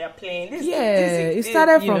 context that you're playing. This, it this,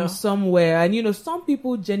 started you from know. somewhere, and some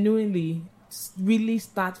people genuinely really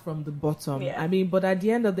start from the bottom. Yeah. I mean, but at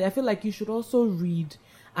the end of the day, I feel like you should also read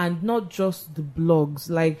and not just the blogs.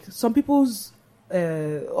 Like some people's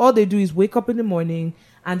all they do is wake up in the morning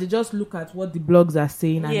and they just look at what the blogs are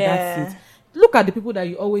saying, and Yeah. that's it. Look at the people that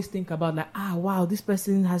you always think about, like, wow, this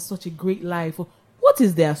person has such a great life. Or, what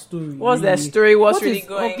is their story? What's their really? story? What's What really is-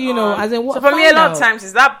 going you on? know, as in, so for me, a find lot of out. times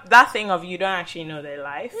is that thing of you don't actually know their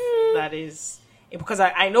life. That is, because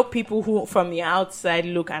I know people who from the outside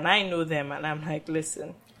look, and I know them, and I'm like,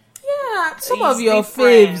 listen, Yeah, some it's of your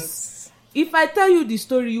different. faves. If I tell you the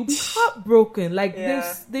story, you'll be heartbroken. Like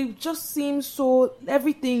Yeah. they just seem so,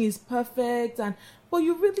 everything is perfect, but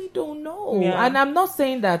you really don't know. Yeah. And I'm not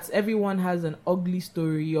saying that everyone has an ugly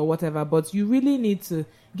story or whatever, but you really need to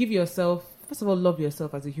give yourself, first of all, love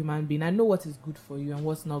yourself as a human being. I know what is good for you and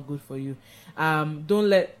what's not good for you. Don't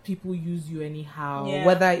let people use you anyhow, Yeah.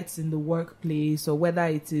 whether it's in the workplace or whether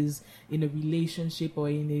it is in a relationship or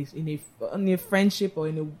in a friendship or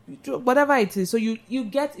in a whatever it is. So you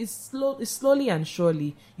get it's slowly and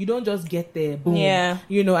surely. You don't just get there, boom. Yeah.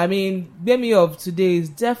 You know, I mean, Gbemi of today is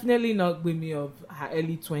definitely not Gbemi of her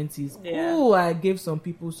early 20s. Yeah. Oh, I gave some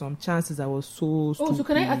people some chances. I was so stupid. Oh, so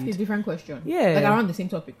can I ask you a different question? Yeah. Like around the same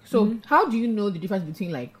topic. So how do you know the difference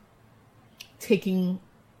between like taking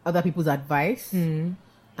other people's advice and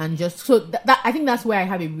just so that I think that's where I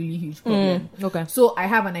have a really huge problem. Okay. So I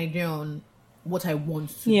have an idea on what I want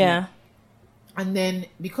to do. Yeah. And then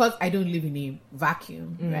because I don't live in a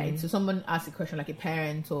vacuum, right? So someone asks a question like a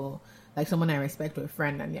parent or like someone I respect or a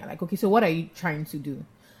friend, and they're like, okay, so what are you trying to do?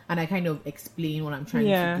 And I kind of explain what I'm trying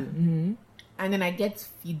Yeah. to do. And then I get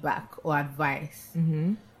feedback or advice.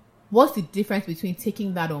 What's the difference between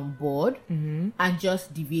taking that on board and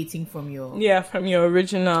just deviating from your... Yeah, from your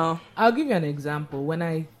original. I'll give you an example. When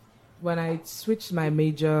I switched my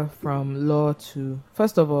major from law to,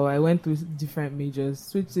 first of all, I went through different majors,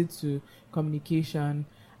 switched it to communication,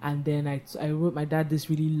 and then I wrote my dad this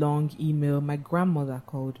really long email. My grandmother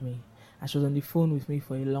called me, and she was on the phone with me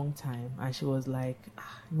for a long time, and she was like,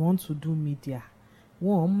 you want to do media?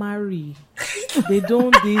 Won't marry. They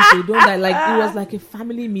don't this, they don't that. Like, it was like a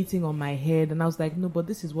family meeting on my head, and I was like, no, but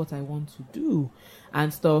this is what I want to do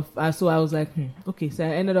and stuff. So I was like, okay. So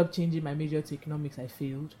I ended up changing my major to economics. I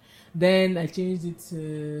failed. Then I changed it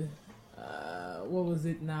to what was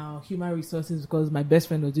it now? Human resources, because my best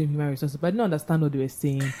friend was doing human resources, but I didn't understand what they were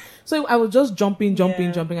saying. So I was just jumping,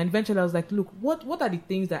 and eventually I was like, look, what are the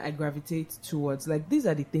things that I gravitate towards? Like, these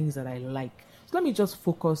are the things that I like. Let me just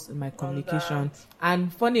focus on my communication.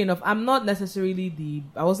 And funny enough, I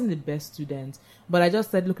wasn't the best student, but I just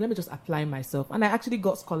said, look, let me just apply myself. And I actually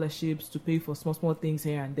got scholarships to pay for small things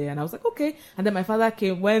here and there. And I was like, okay. And then my father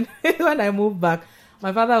came when I moved back.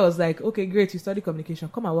 My father was like, okay, great, you study communication.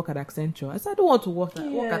 Come and work at Accenture. I said, I don't want to work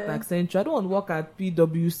at Accenture. I don't want to work at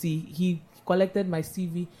PwC. He collected my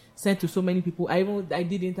CV, sent to so many people. I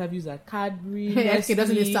did interviews at Cadbury. Okay,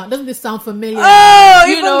 doesn't this sound familiar? Oh,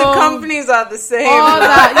 You even know, the companies are the same. all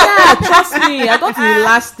that. Yeah, trust me. I got to the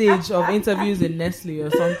last stage of interviews in Nestle or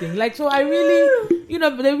something. Like, so I really,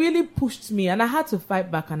 they really pushed me, and I had to fight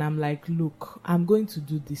back. And I'm like, look, I'm going to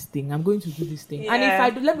do this thing. And if I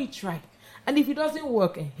do, let me try. And if it doesn't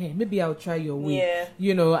work, maybe I'll try your way.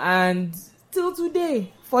 Yeah. And till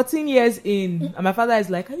today, 14 years in, and my father is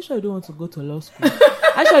like, are you sure you don't want to go to law school?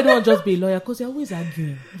 Are you sure you don't want to just be a lawyer? Because you're always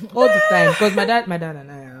arguing all the time. Because my dad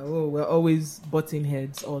and I we're always butting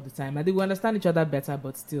heads all the time. I think we understand each other better,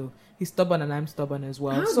 but still, he's stubborn and I'm stubborn as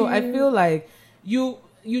well. I feel like you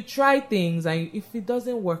try things, and if it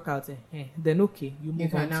doesn't work out, then okay, you move on. You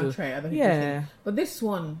can now try other people's Yeah. things. But this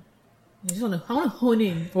one, I want to hone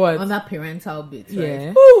in What? on that parental bit. Right?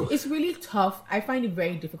 Yeah. It's really tough. I find it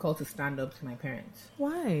very difficult to stand up to my parents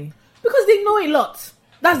Why? because they know a lot.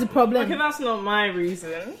 That's the problem. Okay, that's not my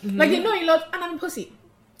reason. Like, they know a lot, and I'm a pussy.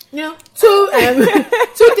 Two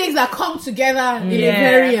things that come together in a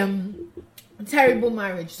very terrible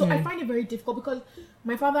marriage. So I find it very difficult because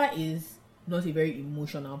my father is not a very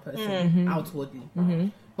emotional person outwardly.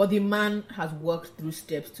 But the man has worked through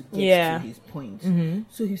steps to get to his point.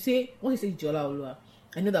 So once he says Jola Olua,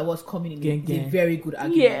 I know that what's coming in is a very good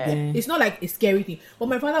argument. Yeah. It's not like a scary thing. But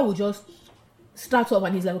my father will just start off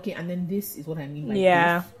and he's like, okay, and then this is what I mean by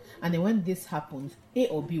this. And then when this happens, A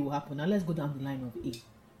or B will happen. Now let's go down the line of A.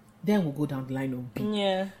 Then we'll go down the line of B.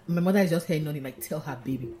 Yeah. My mother is just head nodding like, tell her,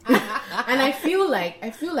 baby. And I feel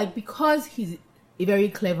like because he's a very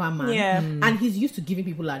clever man and he's used to giving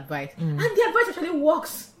people advice and the advice actually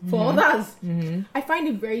works for others, I find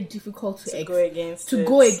it very difficult to go against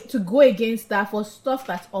to go against that for stuff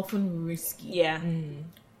that's often risky. Yeah.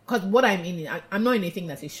 Because what I'm in, I'm not in anything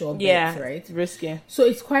that's a sure bet, right? It's risky. So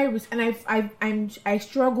it's quite risky, and I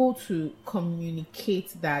struggle to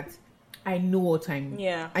communicate that I know what I'm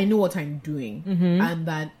doing, and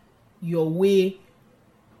that your way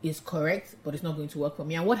is correct, but it's not going to work for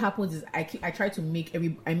me. And what happens is I try to make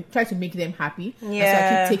them happy. And so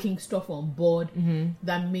I keep taking stuff on board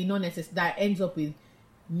that may not necessarily, that ends up with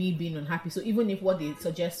me being unhappy. So even if what they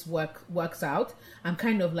suggest works out, I'm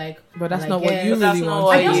kind of like, But that's well, not I what guess. you That's really not want.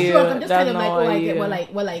 what I just you- shrug. I'm just that's kind of like, not oh, what I get,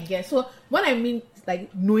 you- well, I guess. So when I mean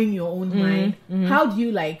like knowing your own mind, how do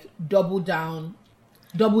you like double down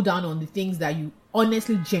on the things that you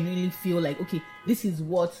honestly, genuinely feel like, okay, this is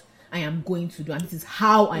what I am going to do, and this is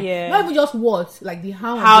how I. Yeah. Not even just what, like the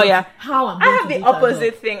how. How, I'm going yeah. To, how I'm. I Going have to the do it as well.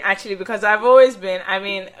 opposite thing actually, because I've always been, I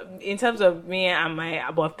mean, in terms of me and my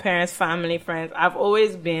both parents, family, friends, I've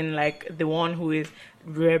always been like the one who is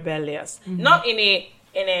rebellious. Not in a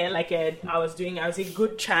like I was a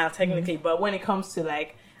good child technically, but when it comes to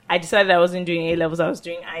like, I decided I wasn't doing A levels, I was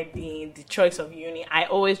doing IB, the choice of uni. I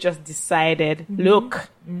always just decided, look,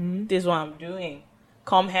 this is what I'm doing.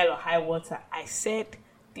 Come hell or high water. I said,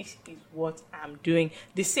 this is what I'm doing.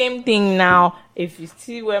 The same thing now, if you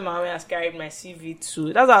see where my has carried my CV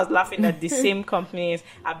to, that's why I was laughing at the same companies.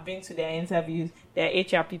 I've been to their interviews, their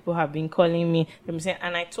HR people have been calling me. They've been saying,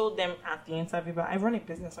 and I told them at the interview, but I run a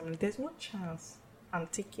business. I mean, there's no chance I'm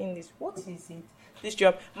taking this. What is it? This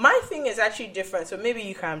job. My thing is actually different, so maybe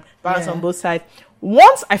you can balance on both sides.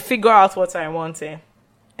 Once I figure out what I want,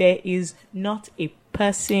 there is not a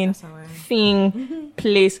person, thing,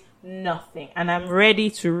 place, nothing, and I'm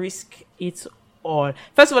ready to risk it all.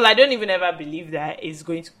 First of all, I don't even ever believe that it's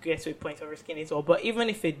going to get to a point of risking it all, but even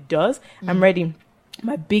if it does, I'm ready.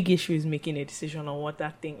 My big issue is making a decision on what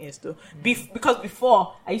that thing is, though. Because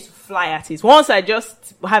before, I used to fly at it. Once I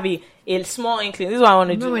just have a small inkling, this is what I want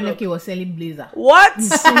to do. Remember when Look, Eke was selling blazer? what?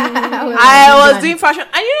 I was doing fashion.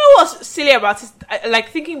 And you know what's silly about it? Like,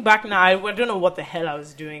 thinking back now, I don't know what the hell I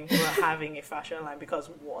was doing for having a fashion line, because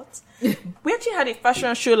what? We actually had a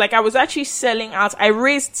fashion show. Like, I was actually selling out. I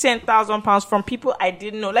raised £10,000 from people I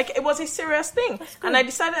didn't know. Like, it was a serious thing. And I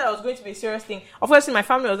decided I was going to be a serious thing. Obviously, my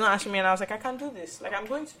family was not asking me, and I was like, I can do this. Like, I'm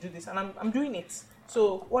going to do this, and I'm doing it.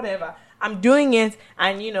 So, whatever. I'm doing it,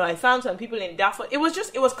 and, you know, I found some people in Dartford. It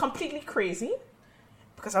was completely crazy.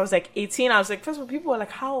 Because I was like 18, I was like, first of all, people were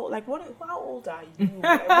like, how old are you?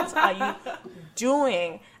 Like, what are you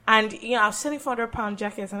doing? And, you know, I was selling £400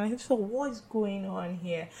 jackets, and I thought, what is going on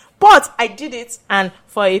here? But I did it, and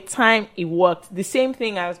for a time, it worked. The same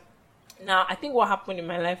thing as, now, I think what happened in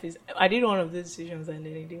my life is, I did one of those decisions, and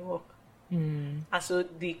then it didn't work. And so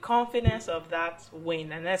the confidence of that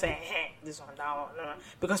waned, and then I said, hey, this one, that one, that one.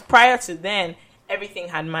 Because prior to then, everything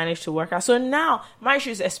had managed to work out. So now, my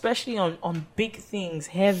issues, especially on big things,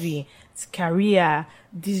 heavy, it's career,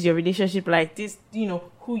 this is your relationship, like this, you know,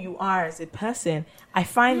 who you are as a person, I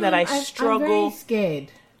find that I struggle. I'm very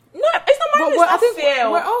scared. No, it's not mine. But It's I not think fair.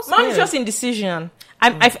 we're all Mine is scared. just indecision.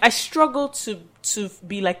 I struggle to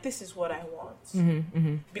be like, this is what I want.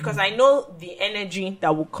 Because I know the energy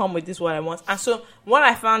that will come with this what I want. And so what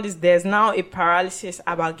I found is there's now a paralysis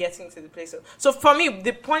about getting to the place. So for me,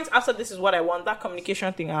 the point after this is what I want, that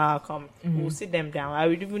communication thing, we'll sit them down. I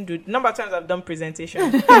would even do, number of times I've done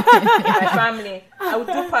presentations in my family. I would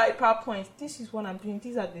do a PowerPoint. This is what I'm doing.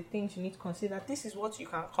 These are the things you need to consider. This is what you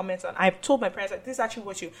can comment on. I've told my parents, like, this is actually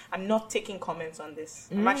what I'm not taking comments on this.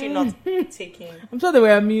 I'm actually not taking. I'm sure they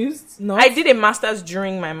were amused. No, I did a master's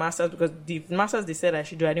during my master's, because the master's they said I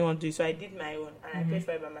should do, I didn't want to do it, so I did my own, and I paid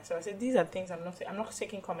for it by myself. I said, these are things I'm not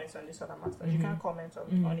taking comments on this other master's. You can't comment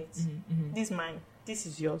on it. This is mine. This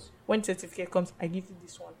is yours. When certificate comes, I give you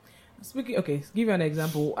this one. Speaking, okay, to give you an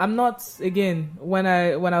example, I'm not, again, when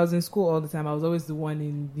I was in school all the time, I was always the one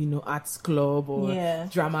in, you know, arts club or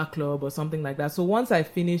drama club or something like that. So once I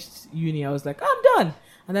finished uni, I was like, I'm done.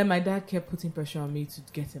 And then my dad kept putting pressure on me to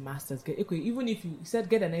get a master's. Even if you said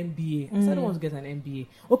get an MBA, I said I don't want to get an MBA.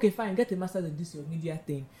 Okay, fine, get a master's in this your media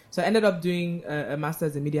thing. So I ended up doing a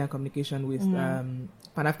master's in media and communication with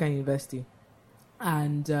Pan-African University,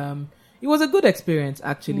 and it was a good experience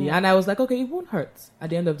actually. And I was like, okay, it won't hurt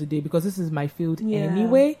at the end of the day because this is my field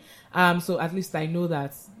anyway. So at least I know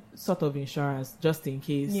that sort of insurance just in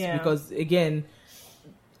case. Because again,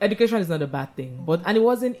 education is not a bad thing, and it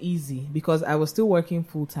wasn't easy because I was still working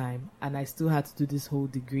full time and I still had to do this whole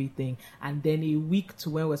degree thing. And then a week to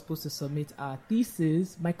when we're supposed to submit our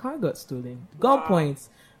thesis, my car got stolen. Gunpoint,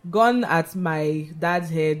 gun at my dad's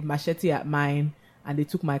head, machete at mine, and they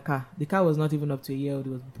took my car. The car was not even up to a year old;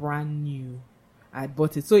 it was brand new. I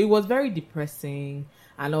bought it, so it was very depressing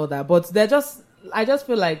and all that. But I just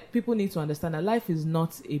feel like people need to understand that life is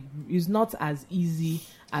not as easy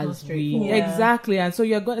as we exactly. And so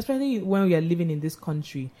you're going, especially when we are living in this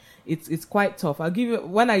country, it's quite tough. I'll give you,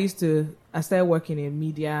 when I started working in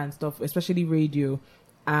media and stuff, especially radio,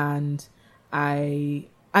 and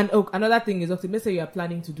another thing is, okay, let's say you are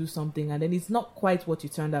planning to do something and then it's not quite what you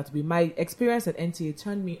turned out to be. My experience at NTA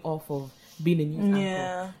turned me off of being a news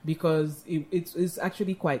Yeah. anchor because it's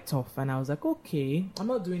actually quite tough. And I was like, okay, I'm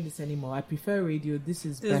not doing this anymore. I prefer radio. This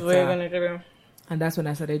is This better. is what you're gonna do. And that's when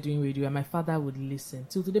I started doing radio, and my father would listen.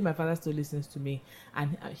 Till today, my father still listens to me,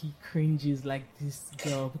 and he cringes like this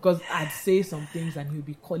girl because I'd say some things, and he'll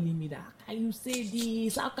be calling me that, "How can you say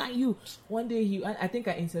this? How can you?" One day, I think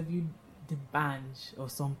I interviewed the Banj or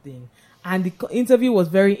something, and the interview was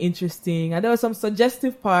very interesting, and there were some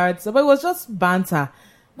suggestive parts, but it was just banter.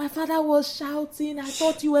 My father was shouting, "I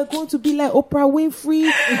thought you were going to be like Oprah Winfrey.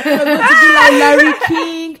 I thought you were going to be like Larry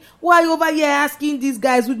King. Why are you over here asking these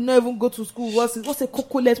guys who don't even go to school? What's a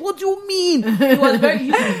cocolet? What do you mean?" He was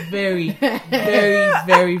very,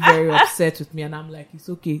 very, very upset with me. And I'm like, it's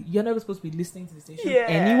okay. You're never supposed to be listening to the station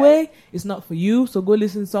anyway. It's not for you. So go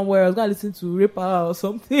listen somewhere else. Go listen to Ripper or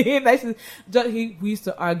something. We used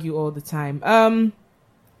to argue all the time.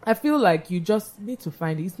 I feel like you just need to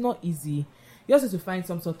find it. It's not easy. You also have to find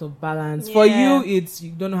some sort of balance. For you, it's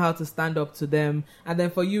you don't know how to stand up to them, and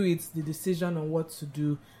then for you, it's the decision on what to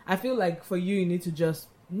do. I feel like for you need to just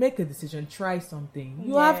make a decision, try something.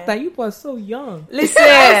 You have time. You are so young. Listen,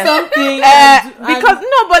 Try something because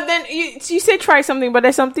no, but then you say try something, but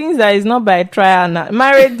there's some things that is not by trial. Now.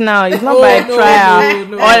 Married now is not by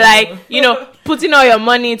trial, or like putting all your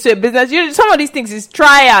money into a business. Some of these things is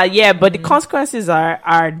trial, but the consequences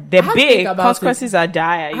are big. Consequences are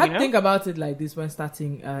dire. I think about it like this when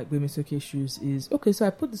starting Women's OK Shoes is okay. So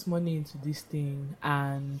I put this money into this thing,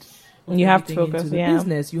 and you have to focus into the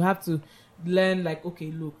business. You have to learn like, okay,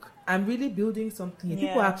 look, I'm really building something.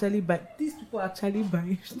 People actually buy. These people actually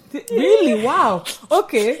buy. Really? Wow.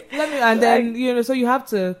 Okay. Then so you have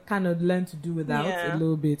to kind of learn to do without a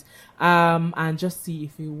little bit, and just see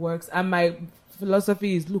if it works. And my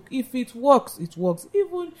philosophy is, look, if it works, it works.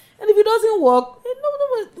 And if it doesn't work,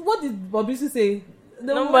 no. What did Bobisi say?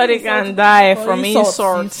 Nobody can die from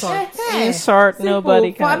insult. Insult.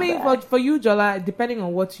 Nobody can. For you, Jola, depending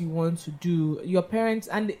on what you want to do, your parents,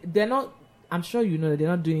 and they're not. I'm sure you know that they're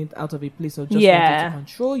not doing it out of a place of just wanting to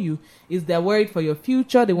control you. Is they're worried for your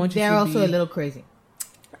future? They want you. They're also a little crazy.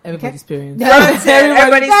 Everybody's parents.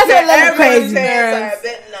 Everybody's crazy.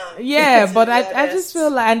 Yeah, but I just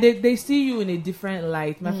feel like, and they see you in a different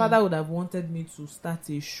light. My father would have wanted me to start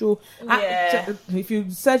a show. If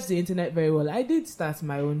you search the internet very well, I did start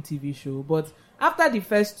my own TV show, but after the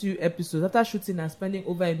first 2 episodes, after shooting and spending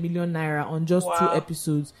over #1 million on just 2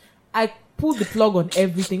 episodes, I pulled the plug on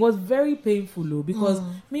everything. It was very painful though, because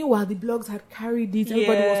meanwhile the blogs had carried it.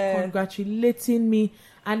 Everybody was congratulating me,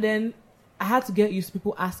 and then I had to get used to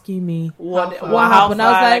people asking me what happened.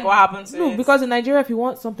 I was like, what happened to it? Because in Nigeria, if you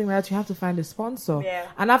want something like that, you have to find a sponsor. Yeah.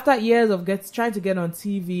 And after years of trying to get on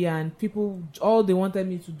TV, and people, all they wanted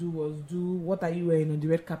me to do was do what are you wearing on the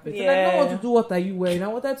red carpet. Yeah. And I don't want to do what are you wearing. I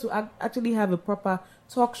wanted to actually have a proper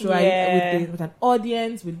talk show with an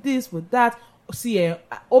audience, with this, with that. See,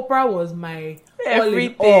 Oprah was my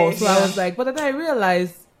everything. All. So I was like, but then I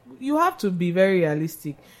realized you have to be very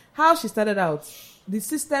realistic. How she started out, the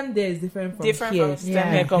system there is different from here.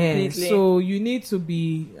 Here completely. So you need to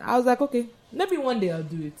be. I was like, okay, maybe one day I'll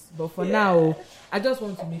do it, but for now, I just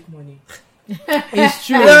want to make money. It's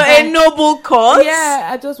true. A noble cause. Yeah,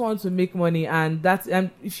 I just want to make money, and that's. And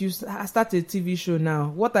if you start a TV show now,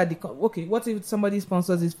 what if somebody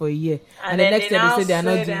sponsors this for a year, and the next year they say they're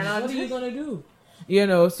not doing it? What are you gonna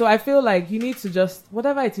do? So I feel like you need to just,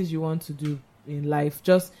 whatever it is you want to do in life,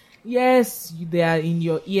 just. Yes, they are in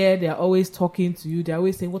your ear. They are always talking to you. They're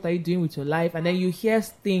always saying, "What are you doing with your life?" And then you hear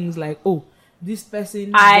things like, "Oh, this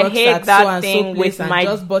person works at so and so place and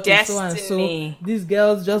just bought it so and so. These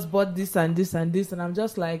girls just bought this and this and this." And I'm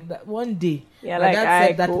just like, that one day, my dad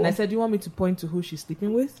said that, and I said, "Do you want me to point to who she's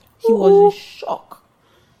sleeping with?" He was in shock.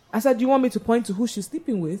 I said, "Do you want me to point to who she's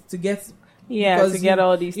sleeping with to get?" To get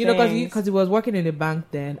all these things. Because he was working in a bank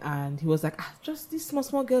then, and he was like, just these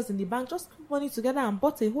small girls in the bank just put money together and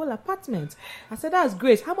bought a whole apartment. I said, that's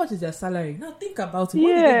great. How much is their salary? Now think about it.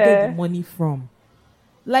 Where did they get the money from?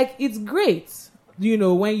 Like, it's great,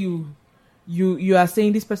 when you are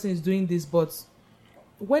saying this person is doing this, but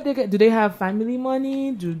where do they have family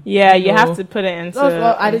money? You have to put it into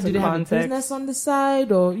context. Do they have a business on the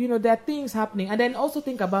side, or there are things happening? And then also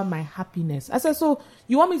think about my happiness. I said, so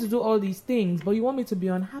you want me to do all these things, but you want me to be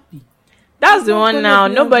unhappy? That's the one now.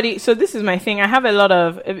 Nobody. So this is my thing. I have a lot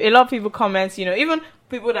of people comments. Even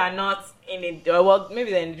people that are not in it. Well,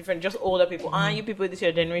 maybe they're in different. Just older people. You people, this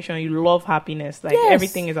your generation. You love happiness. Like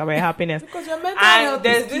everything is about happiness. Because your mental health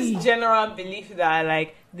there's is this key. general belief that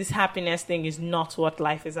like this happiness thing is not what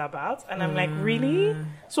life is about. And I'm like, really?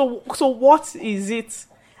 So what is it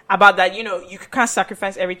about that? You can't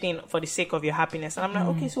sacrifice everything for the sake of your happiness. And I'm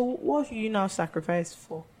like, okay, so what should you now sacrifice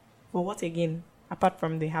for? For what again? Apart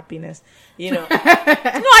from the happiness, you know. No,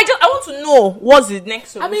 I want to know what's the next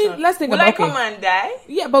solution. I mean, let's think Will about I come and die?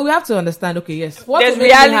 Yeah, but we have to understand. Okay, yes, what There's will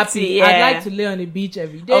make me reality, happy? yeah. I'd like to lay on the beach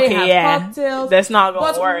every day, have cocktails. That's not gonna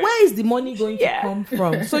But work. where is the money going to Yeah. come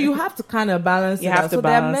from? So you have to kind of balance You it have out. to So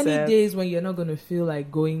there are balance many it. days when you're not going to feel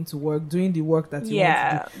like going to work, doing the work that you want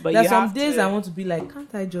Yeah, to do. but There's you some have days to. I want to be like,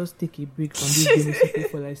 can't I just take a break from this game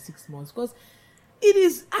for like 6 months? Because it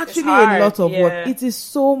is actually hard, a lot of yeah. work. It is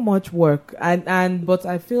so much work, and but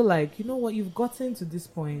I feel like, you know what, you've gotten to this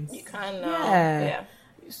point. You can Yeah.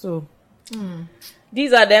 So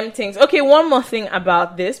These are them things. Okay, one more thing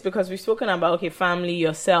about this, because we've spoken about, okay, family,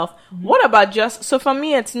 yourself. What about just, so for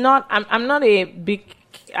me, it's not, I'm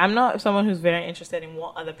not someone who's very interested in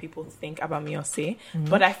what other people think about me or say,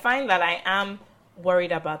 but I find that I am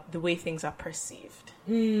worried about the way things are perceived.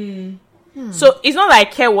 So it's not that I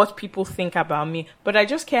care what people think about me, but I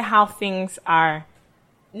just care how things are,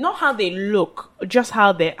 not how they look, just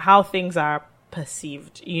how things are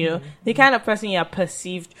perceived, you know, the kind of person you're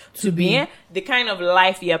perceived to be, the kind of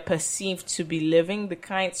life you're perceived to be living,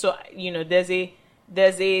 so, you know, there's a,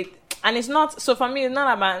 and it's not, so for me, it's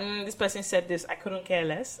not about, this person said this, I couldn't care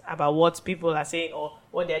less about what people are saying or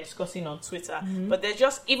what they're discussing on Twitter, but there's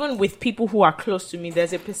just, even with people who are close to me,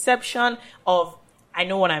 there's a perception of, I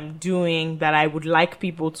know what I'm doing that I would like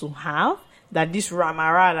people to have, that this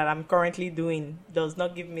ramara that I'm currently doing does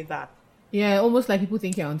not give me that. Yeah, almost like people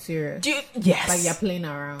think you're unserious. Yes. Like you're playing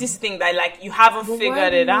around. This thing that, like, you haven't But figured why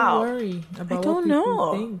do it you out. worry about I don't what people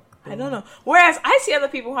know. think, I don't know. Whereas I see other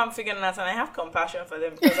people who haven't figured it out, and I have compassion for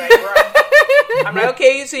them because I'm like,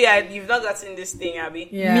 okay, you see, you've not gotten this thing, Abby.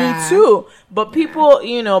 Yeah. Me too. But people,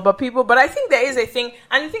 you know, but I think there is a thing,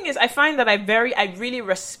 and the thing is, I find that I really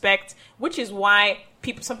respect, which is why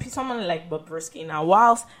someone like Bobrisky now,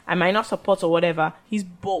 whilst I might not support or whatever, he's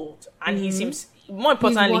bold and he seems. More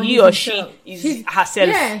importantly, he or she is herself.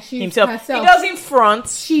 Yeah, she's himself. herself. He doesn't front.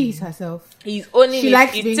 She's herself. He's owning She it.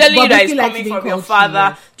 likes He's being- telling you that Bobrisky it's likes coming being from your called father.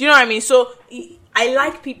 she, yes. Do you know what I mean? So I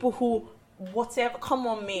like people who, whatever, come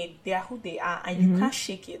on, mate, they are who they are, and you can't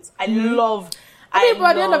shake it. I love. I mean, but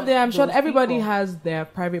at the end of love the day, I'm sure those everybody people. has their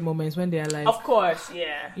private moments when they're like, Of course,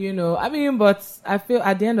 yeah. you know, I mean, but I feel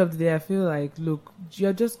at the end of the day, I feel like, look,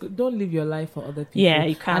 you're just, don't live your life for other people. Yeah,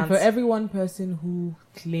 you can't. And for every one person who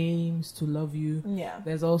claims to love you, Yeah.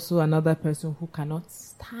 there's also another person who cannot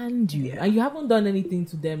stand you. Yeah. And you haven't done anything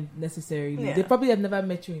to them necessarily. Yeah. They probably have never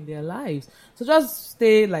met you in their lives. So just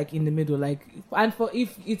stay like in the middle. Like, and for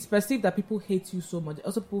if it's perceived that people hate you so much,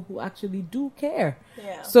 also people who actually do care.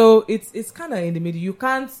 Yeah. So it's kind of in the middle. You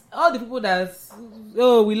can't, all the people that,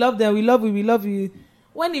 oh, we love them, we love you.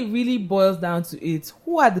 When it really boils down to it,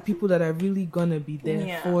 who are the people that are really gonna be there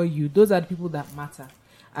Yeah. for you? Those are the people that matter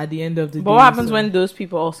at the end of the day. But what happens So- when those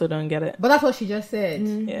people also don't get it? But that's what she just said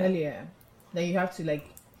Yeah. earlier. That you have to like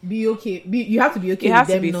be okay. You have to be okay. You have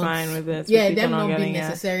with to them be not, fine with it. Yeah, with people them not being getting it.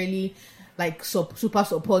 necessarily like super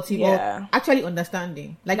supportive Yeah. or actually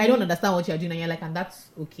understanding. Like I don't understand what you're doing, and you're like, and that's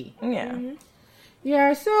okay. Yeah.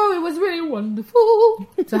 Yeah. So it was really wonderful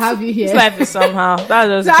to have you here. This life is somehow. That's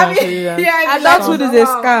To just have you- conclusion. yeah, Adulthood is a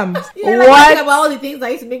scam. Yeah, like, What? thinking about all the things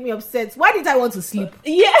that used to make me upset. Why did I want to sleep?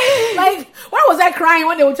 Yeah. Like, why was I crying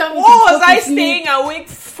when they would tell me? What to was go to I sleep? staying awake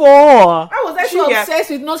for? Why was I so Yeah.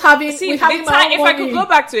 obsessed with not having? See, with the having my time, own if I could money? go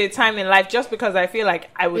back to a time in life, just because I feel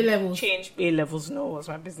like I would A-levels. change A-levels, no, was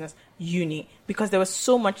my business, uni, because there was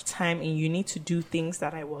so much time in uni to do things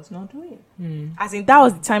that I was not doing. As in, that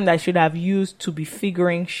was the time that I should have used to be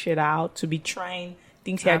figuring shit out, to be trying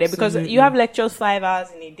things here and there, because Absolutely. you have lectures 5 hours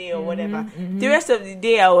in a day or whatever. The rest of the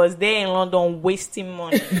day, I was there in London wasting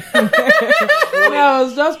money. I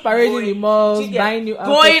was just parading the malls, Yeah. buying new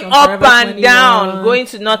outfits Going on up Forever and 21. down, going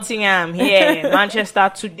to Nottingham here,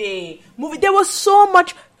 Manchester today. Movie. There was so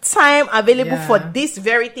much time available Yeah. for this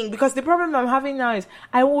very thing, because the problem I'm having now is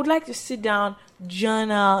I would like to sit down,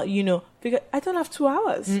 journal, you know, because I don't have 2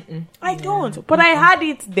 hours. I don't. But I had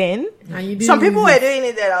it then. And you didn't Some people use were it. doing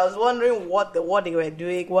it then. I was wondering what they were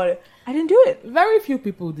doing. I didn't do it. Very few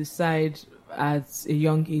people decide at a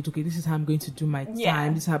young age, okay, this is how I'm going to do my time. Yeah.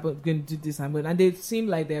 This is how I'm going to do this. And they seem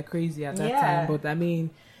like they're crazy at that Yeah. time. But I mean,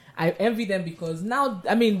 I envy them because now,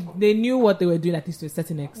 I mean, they knew what they were doing, at least to a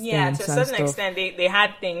certain extent. Yeah, to a and certain stuff. extent, they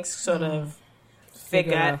had things sort of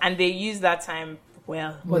Figured figured, out. and they used that time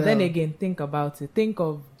well. But then Well. again, think about it. Think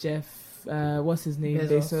of Jeff what's his name? Bezos.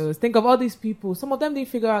 Bezos. Think of all these people. Some of them didn't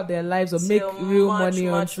figure out their lives or make Till real much, money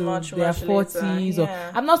much, until much, their much 40s. later. Or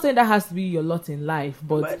Yeah. I'm not saying that has to be your lot in life,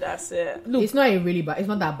 But that's it. look, It's not a really bad. It's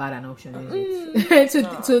not that bad an option, is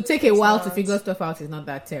it? to take a while to figure stuff out is not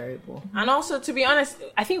that terrible. And also, to be honest,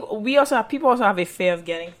 I think people also have a fear of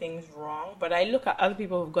getting things wrong. But I look at other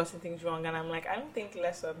people who've gotten things wrong, and I'm like, I don't think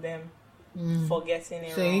less of them for getting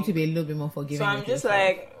it So wrong. you need to be a little bit more forgiving. So I'm with just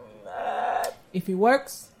yourself. like, if it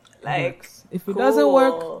works, it like, works. If it doesn't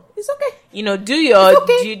work, cool. it's okay. You know, do your It's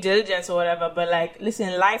okay. due diligence or whatever. But like,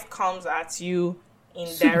 listen, life comes at you in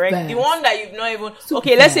Super direct. fast. The one that you've not even Super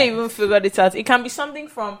okay. Let's say you fast. even figured it out. It can be something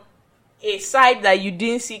from a side that you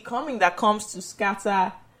didn't see coming that comes to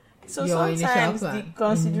scatter. So Your initial sometimes the plan.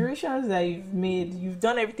 considerations that you've made, you've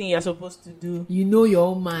done everything you're supposed to do, You know your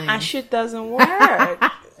own mind. and shit doesn't work.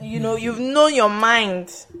 You know, you've known your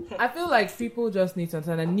mind. I feel like people just need to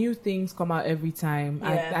understand that new things come out every time,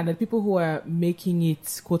 Yeah. and the people who are making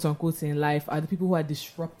it, quote unquote, in life are the people who are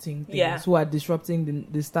disrupting things, Yeah. who are disrupting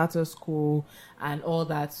the status quo and all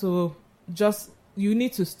that. So just you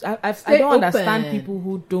need to. I Stay don't open. understand people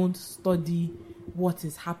who don't study what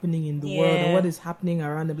is happening in the world and Yeah. what is happening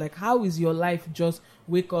around them. Like, how is your life just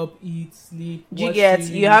wake up, eat, sleep? You watch get,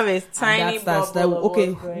 series, you have a and tiny that's bubble of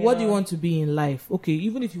okay, what's going what do you on. want to be in life? Okay,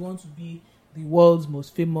 even if you want to be the world's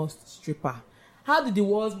most famous stripper, how did the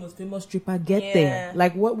world's most famous stripper get Yeah. there?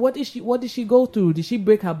 Like, what did she go through? Did she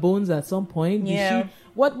break her bones at some point? Did Yeah. she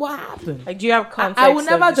what happened? Like, do you have I context? will of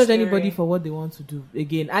never the judge story? anybody for what they want to do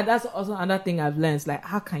again. And that's also another thing I've learned. It's like,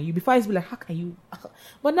 how can you? Before I used to be like, how can you?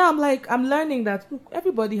 But now I'm learning that look,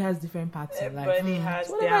 everybody has different paths in life. Everybody has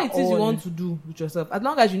So whatever their it is you own. want to do with yourself, as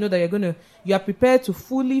long as you know that you are prepared to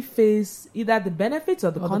fully face either the benefits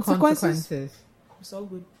or the Or the consequences. It's all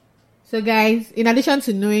good. So guys, in addition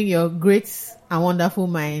to knowing your great and wonderful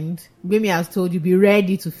mind, Gbemi has told you, be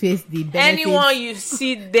ready to face the benefits. Anyone you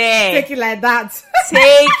see there, Take it like that.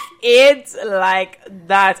 take it like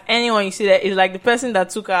that. Anyone you see there is like the person that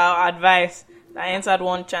took our advice, that entered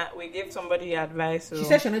one chance. We gave somebody advice. So She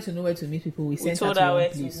said she wanted to know where to meet people. We we sent told her her to where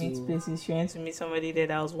one to place. meet so- places. She went to meet somebody there.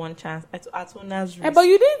 That was one chance. At Ona's risk. But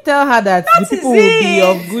you didn't tell her that the people will be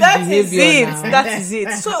of good That is behavior it. now. That is it.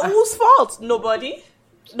 So whose fault? Nobody.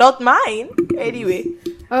 Not mine. Anyway,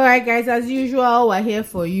 All right, guys. As usual, we're here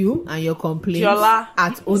for you and your complaints Jola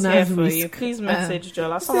at is here owner's for risk. you. Please message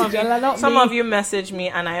Jola. Some Jola, of you message me,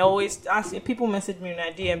 and I always ask if people message me in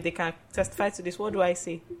a DM. They can testify to this. What do I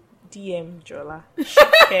say? DM Jola. She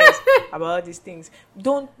cares about all these things.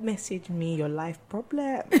 Don't message me your life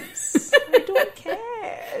problems. I don't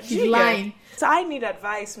care. She's lying. So I need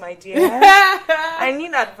advice, my dear. I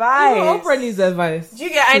need advice. Oprah needs advice. Do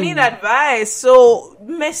you get? I need advice. So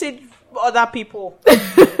message other people,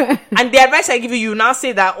 and the advice I give you, you now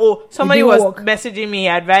say that somebody didn't was work. messaging me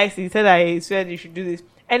advice. He said I said you should do this.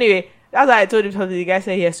 Anyway, that's why I told him something. The guy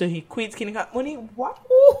said yes, so he quit. Money, what?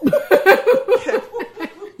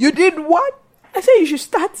 You did what? I said you should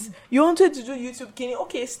start. You wanted to do YouTube, Kenny.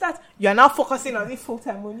 Okay, start. You are now focusing on it full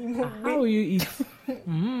time. How will you eat?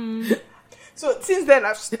 So since then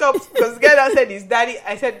I've stopped because the guy that said his daddy.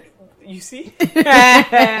 I said, you see,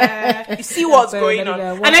 you see what's Sorry, going daddy, on, there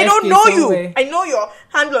are and one I don't SK know somewhere. you. I know your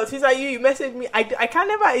handlers. He's like you message me. I can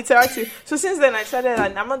never interact with you. So since then I started,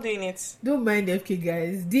 and I'm not doing it. Don't mind FK,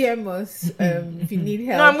 guys. DM us if you need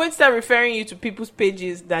help. No, I'm going to start referring you to people's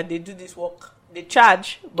pages that they do this work. They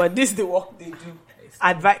charge, but this is the work they do.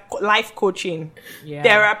 Advice, life coaching, Yeah.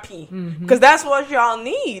 therapy, because that's what y'all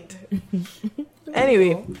need.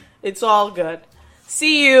 Anyway, it's all good.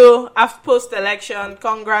 See you after post-election.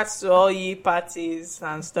 Congrats to all ye parties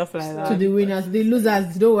and stuff like to that. the winners, the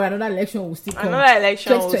losers. Don't worry, another election will still come. Another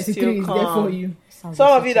election will 2023 still is there for come. you. Some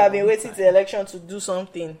of you that have been waiting to the election to do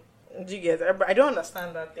something. Do you get? I don't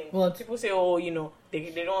understand that thing. What? People say, they don't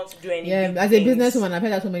want to do anything. Yeah, as a businesswoman, I've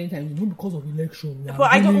heard that so many times. Not because of election. But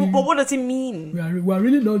I don't. But what does it mean? We are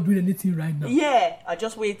really not doing anything right now. Yeah, I'm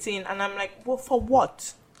just waiting, and I'm like, well, for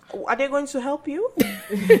what? Are they going to help you?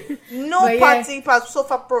 No But yeah. party has so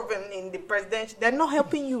far proven in the presidential. They're not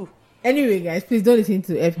helping you. Anyway, guys, please don't listen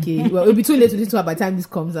to FK. Well, it'll be too late to listen to her by the time this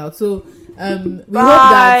comes out. So, we hope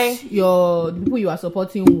Bye. that the people you are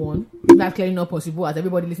supporting won. That's clearly not possible, as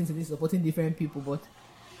everybody listening to this supporting different people. But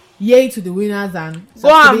yay to the winners and Go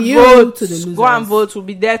and you vote. to the losers. Go and vote. We'll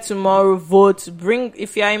be there tomorrow. Vote. Bring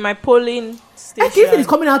if you are in my polling FK station. is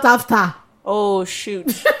coming out after. Oh shoot!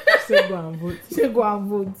 Say go and vote. So go and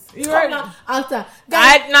vote. You Come right. out after.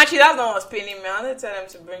 Guys, Naturally, that's not what's paying me. I'm gonna tell them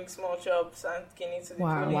to bring small chops and kidney to the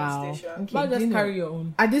polling wow. station. Okay, But just you know, carry your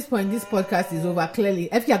own. at this point, this podcast is over. Clearly,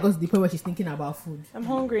 FK got to the point where she's thinking about food. I'm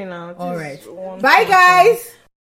hungry now. All This right. is one Bye, thing. guys.